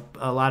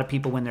 a lot of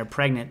people, when they're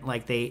pregnant,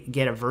 like they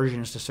get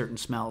aversions to certain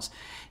smells.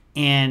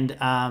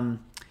 And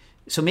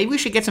so maybe we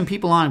should get some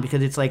people on,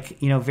 because it's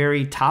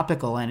very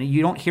topical, and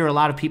you don't hear a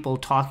lot of people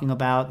talking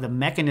about the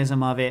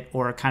mechanism of it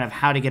or kind of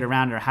how to get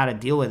around it or how to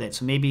deal with it.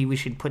 So maybe we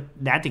should put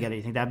that together. Do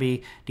you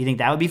think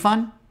that would be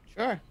fun?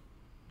 Sure.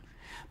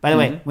 By the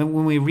way,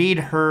 when we read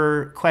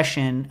her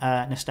question,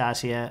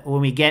 Nastasia, I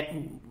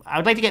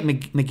would like to get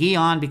McGee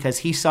on, because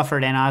he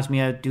suffered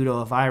anosmia due to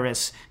a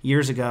virus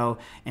years ago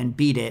and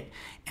beat it.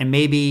 And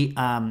maybe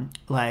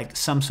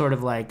some sort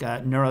of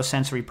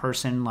neurosensory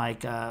person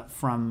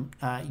from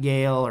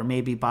Yale, or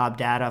maybe Bob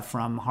Data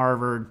from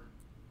Harvard,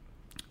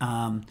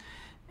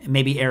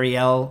 maybe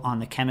Ariel on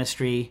the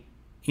chemistry.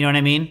 You know what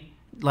I mean?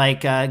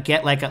 Get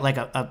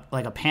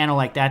a panel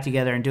like that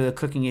together and do a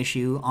cooking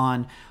issue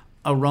on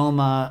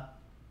aroma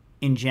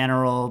in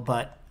general,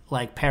 but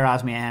like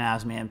parosmia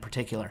and anosmia in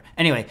particular.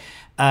 Anyway,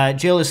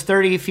 Jill is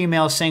 30,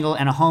 female, single,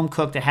 and a home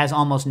cook that has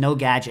almost no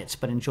gadgets,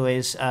 but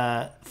enjoys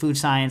food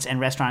science and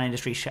restaurant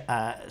industry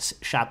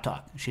shop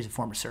talk. She's a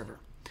former server.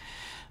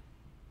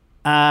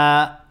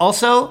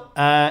 Also,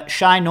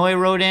 Shai Noi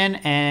wrote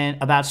in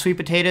about sweet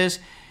potatoes.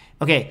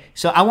 Okay,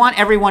 so I want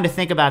everyone to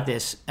think about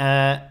this.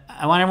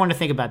 I want everyone to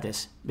think about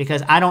this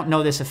because I don't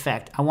know this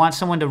effect. I want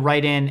someone to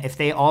write in if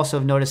they also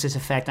have noticed this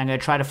effect. I'm going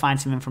to try to find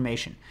some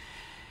information.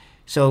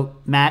 So,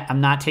 Matt, I'm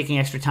not taking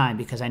extra time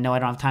because I know I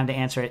don't have time to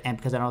answer it and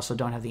because I also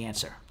don't have the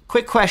answer.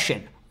 Quick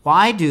question.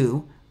 Why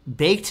do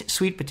baked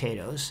sweet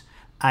potatoes,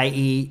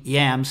 i.e.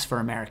 yams for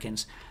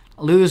Americans,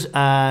 lose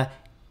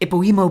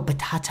ipoimo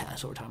batata,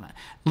 is what we're talking about,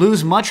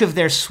 lose much of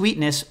their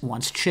sweetness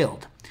once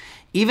chilled?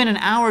 Even an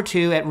hour or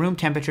two at room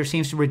temperature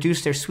seems to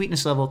reduce their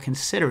sweetness level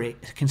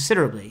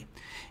considerably,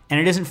 and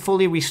it isn't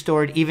fully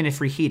restored even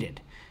if reheated.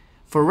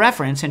 For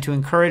reference and to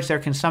encourage their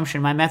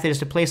consumption, my method is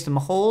to place them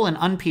whole and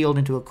unpeeled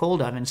into a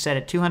cold oven set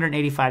at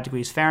 285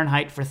 degrees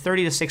Fahrenheit for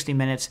 30 to 60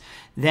 minutes,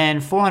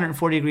 then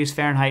 440 degrees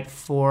Fahrenheit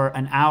for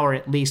an hour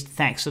at least.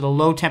 Thanks. So the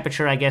low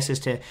temperature, I guess, is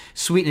to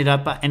sweeten it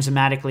up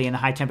enzymatically, and the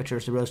high temperature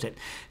is to roast it.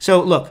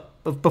 So look,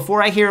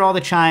 before I hear all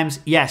the chimes,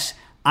 yes,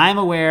 I'm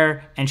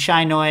aware, and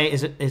Shai Noi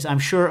is I'm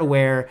sure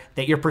aware,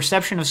 that your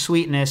perception of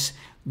sweetness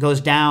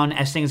goes down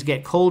as things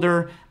get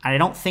colder. And I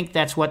don't think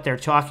that's what they're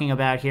talking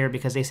about here,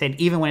 because they said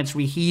even when it's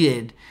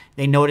reheated,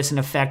 they notice an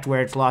effect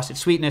where it's lost its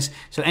sweetness.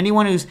 So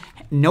anyone who's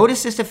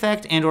noticed this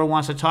effect and or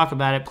wants to talk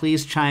about it,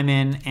 please chime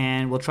in,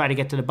 and we'll try to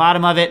get to the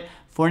bottom of it.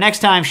 For next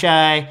time,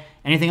 Shai,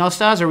 anything else,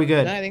 Stas? Are we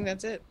good? No, I think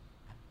that's it.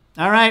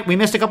 All right, we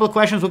missed a couple of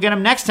questions. We'll get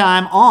them next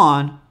time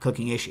on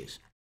Cooking Issues.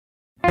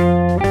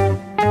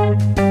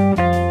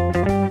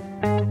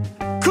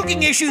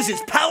 Cooking Issues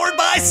is powered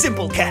by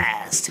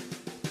Simplecast.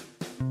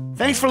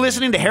 Thanks for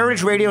listening to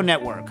Heritage Radio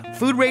Network,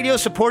 food radio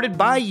supported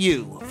by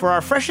you. For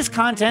our freshest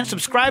content,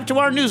 subscribe to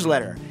our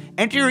newsletter.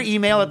 Enter your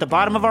email at the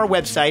bottom of our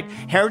website,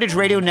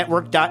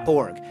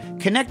 heritageradionetwork.org.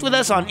 Connect with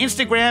us on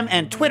Instagram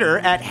and Twitter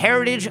at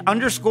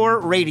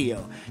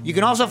heritage_radio. You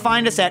can also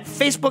find us at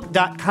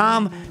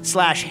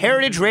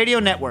facebook.com/Heritage Radio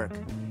Network.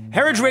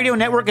 Heritage Radio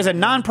Network is a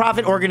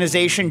nonprofit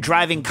organization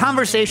driving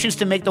conversations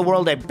to make the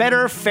world a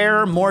better,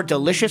 fairer, more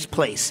delicious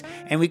place.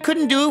 And we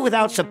couldn't do it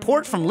without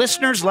support from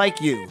listeners like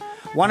you.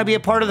 Want to be a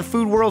part of the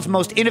food world's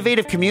most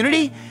innovative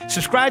community?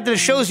 Subscribe to the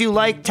shows you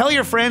like, tell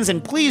your friends,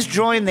 and please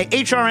join the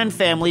HRN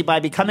family by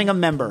becoming a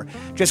member.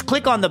 Just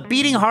click on the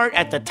beating heart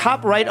at the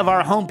top right of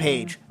our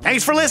homepage.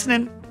 Thanks for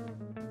listening.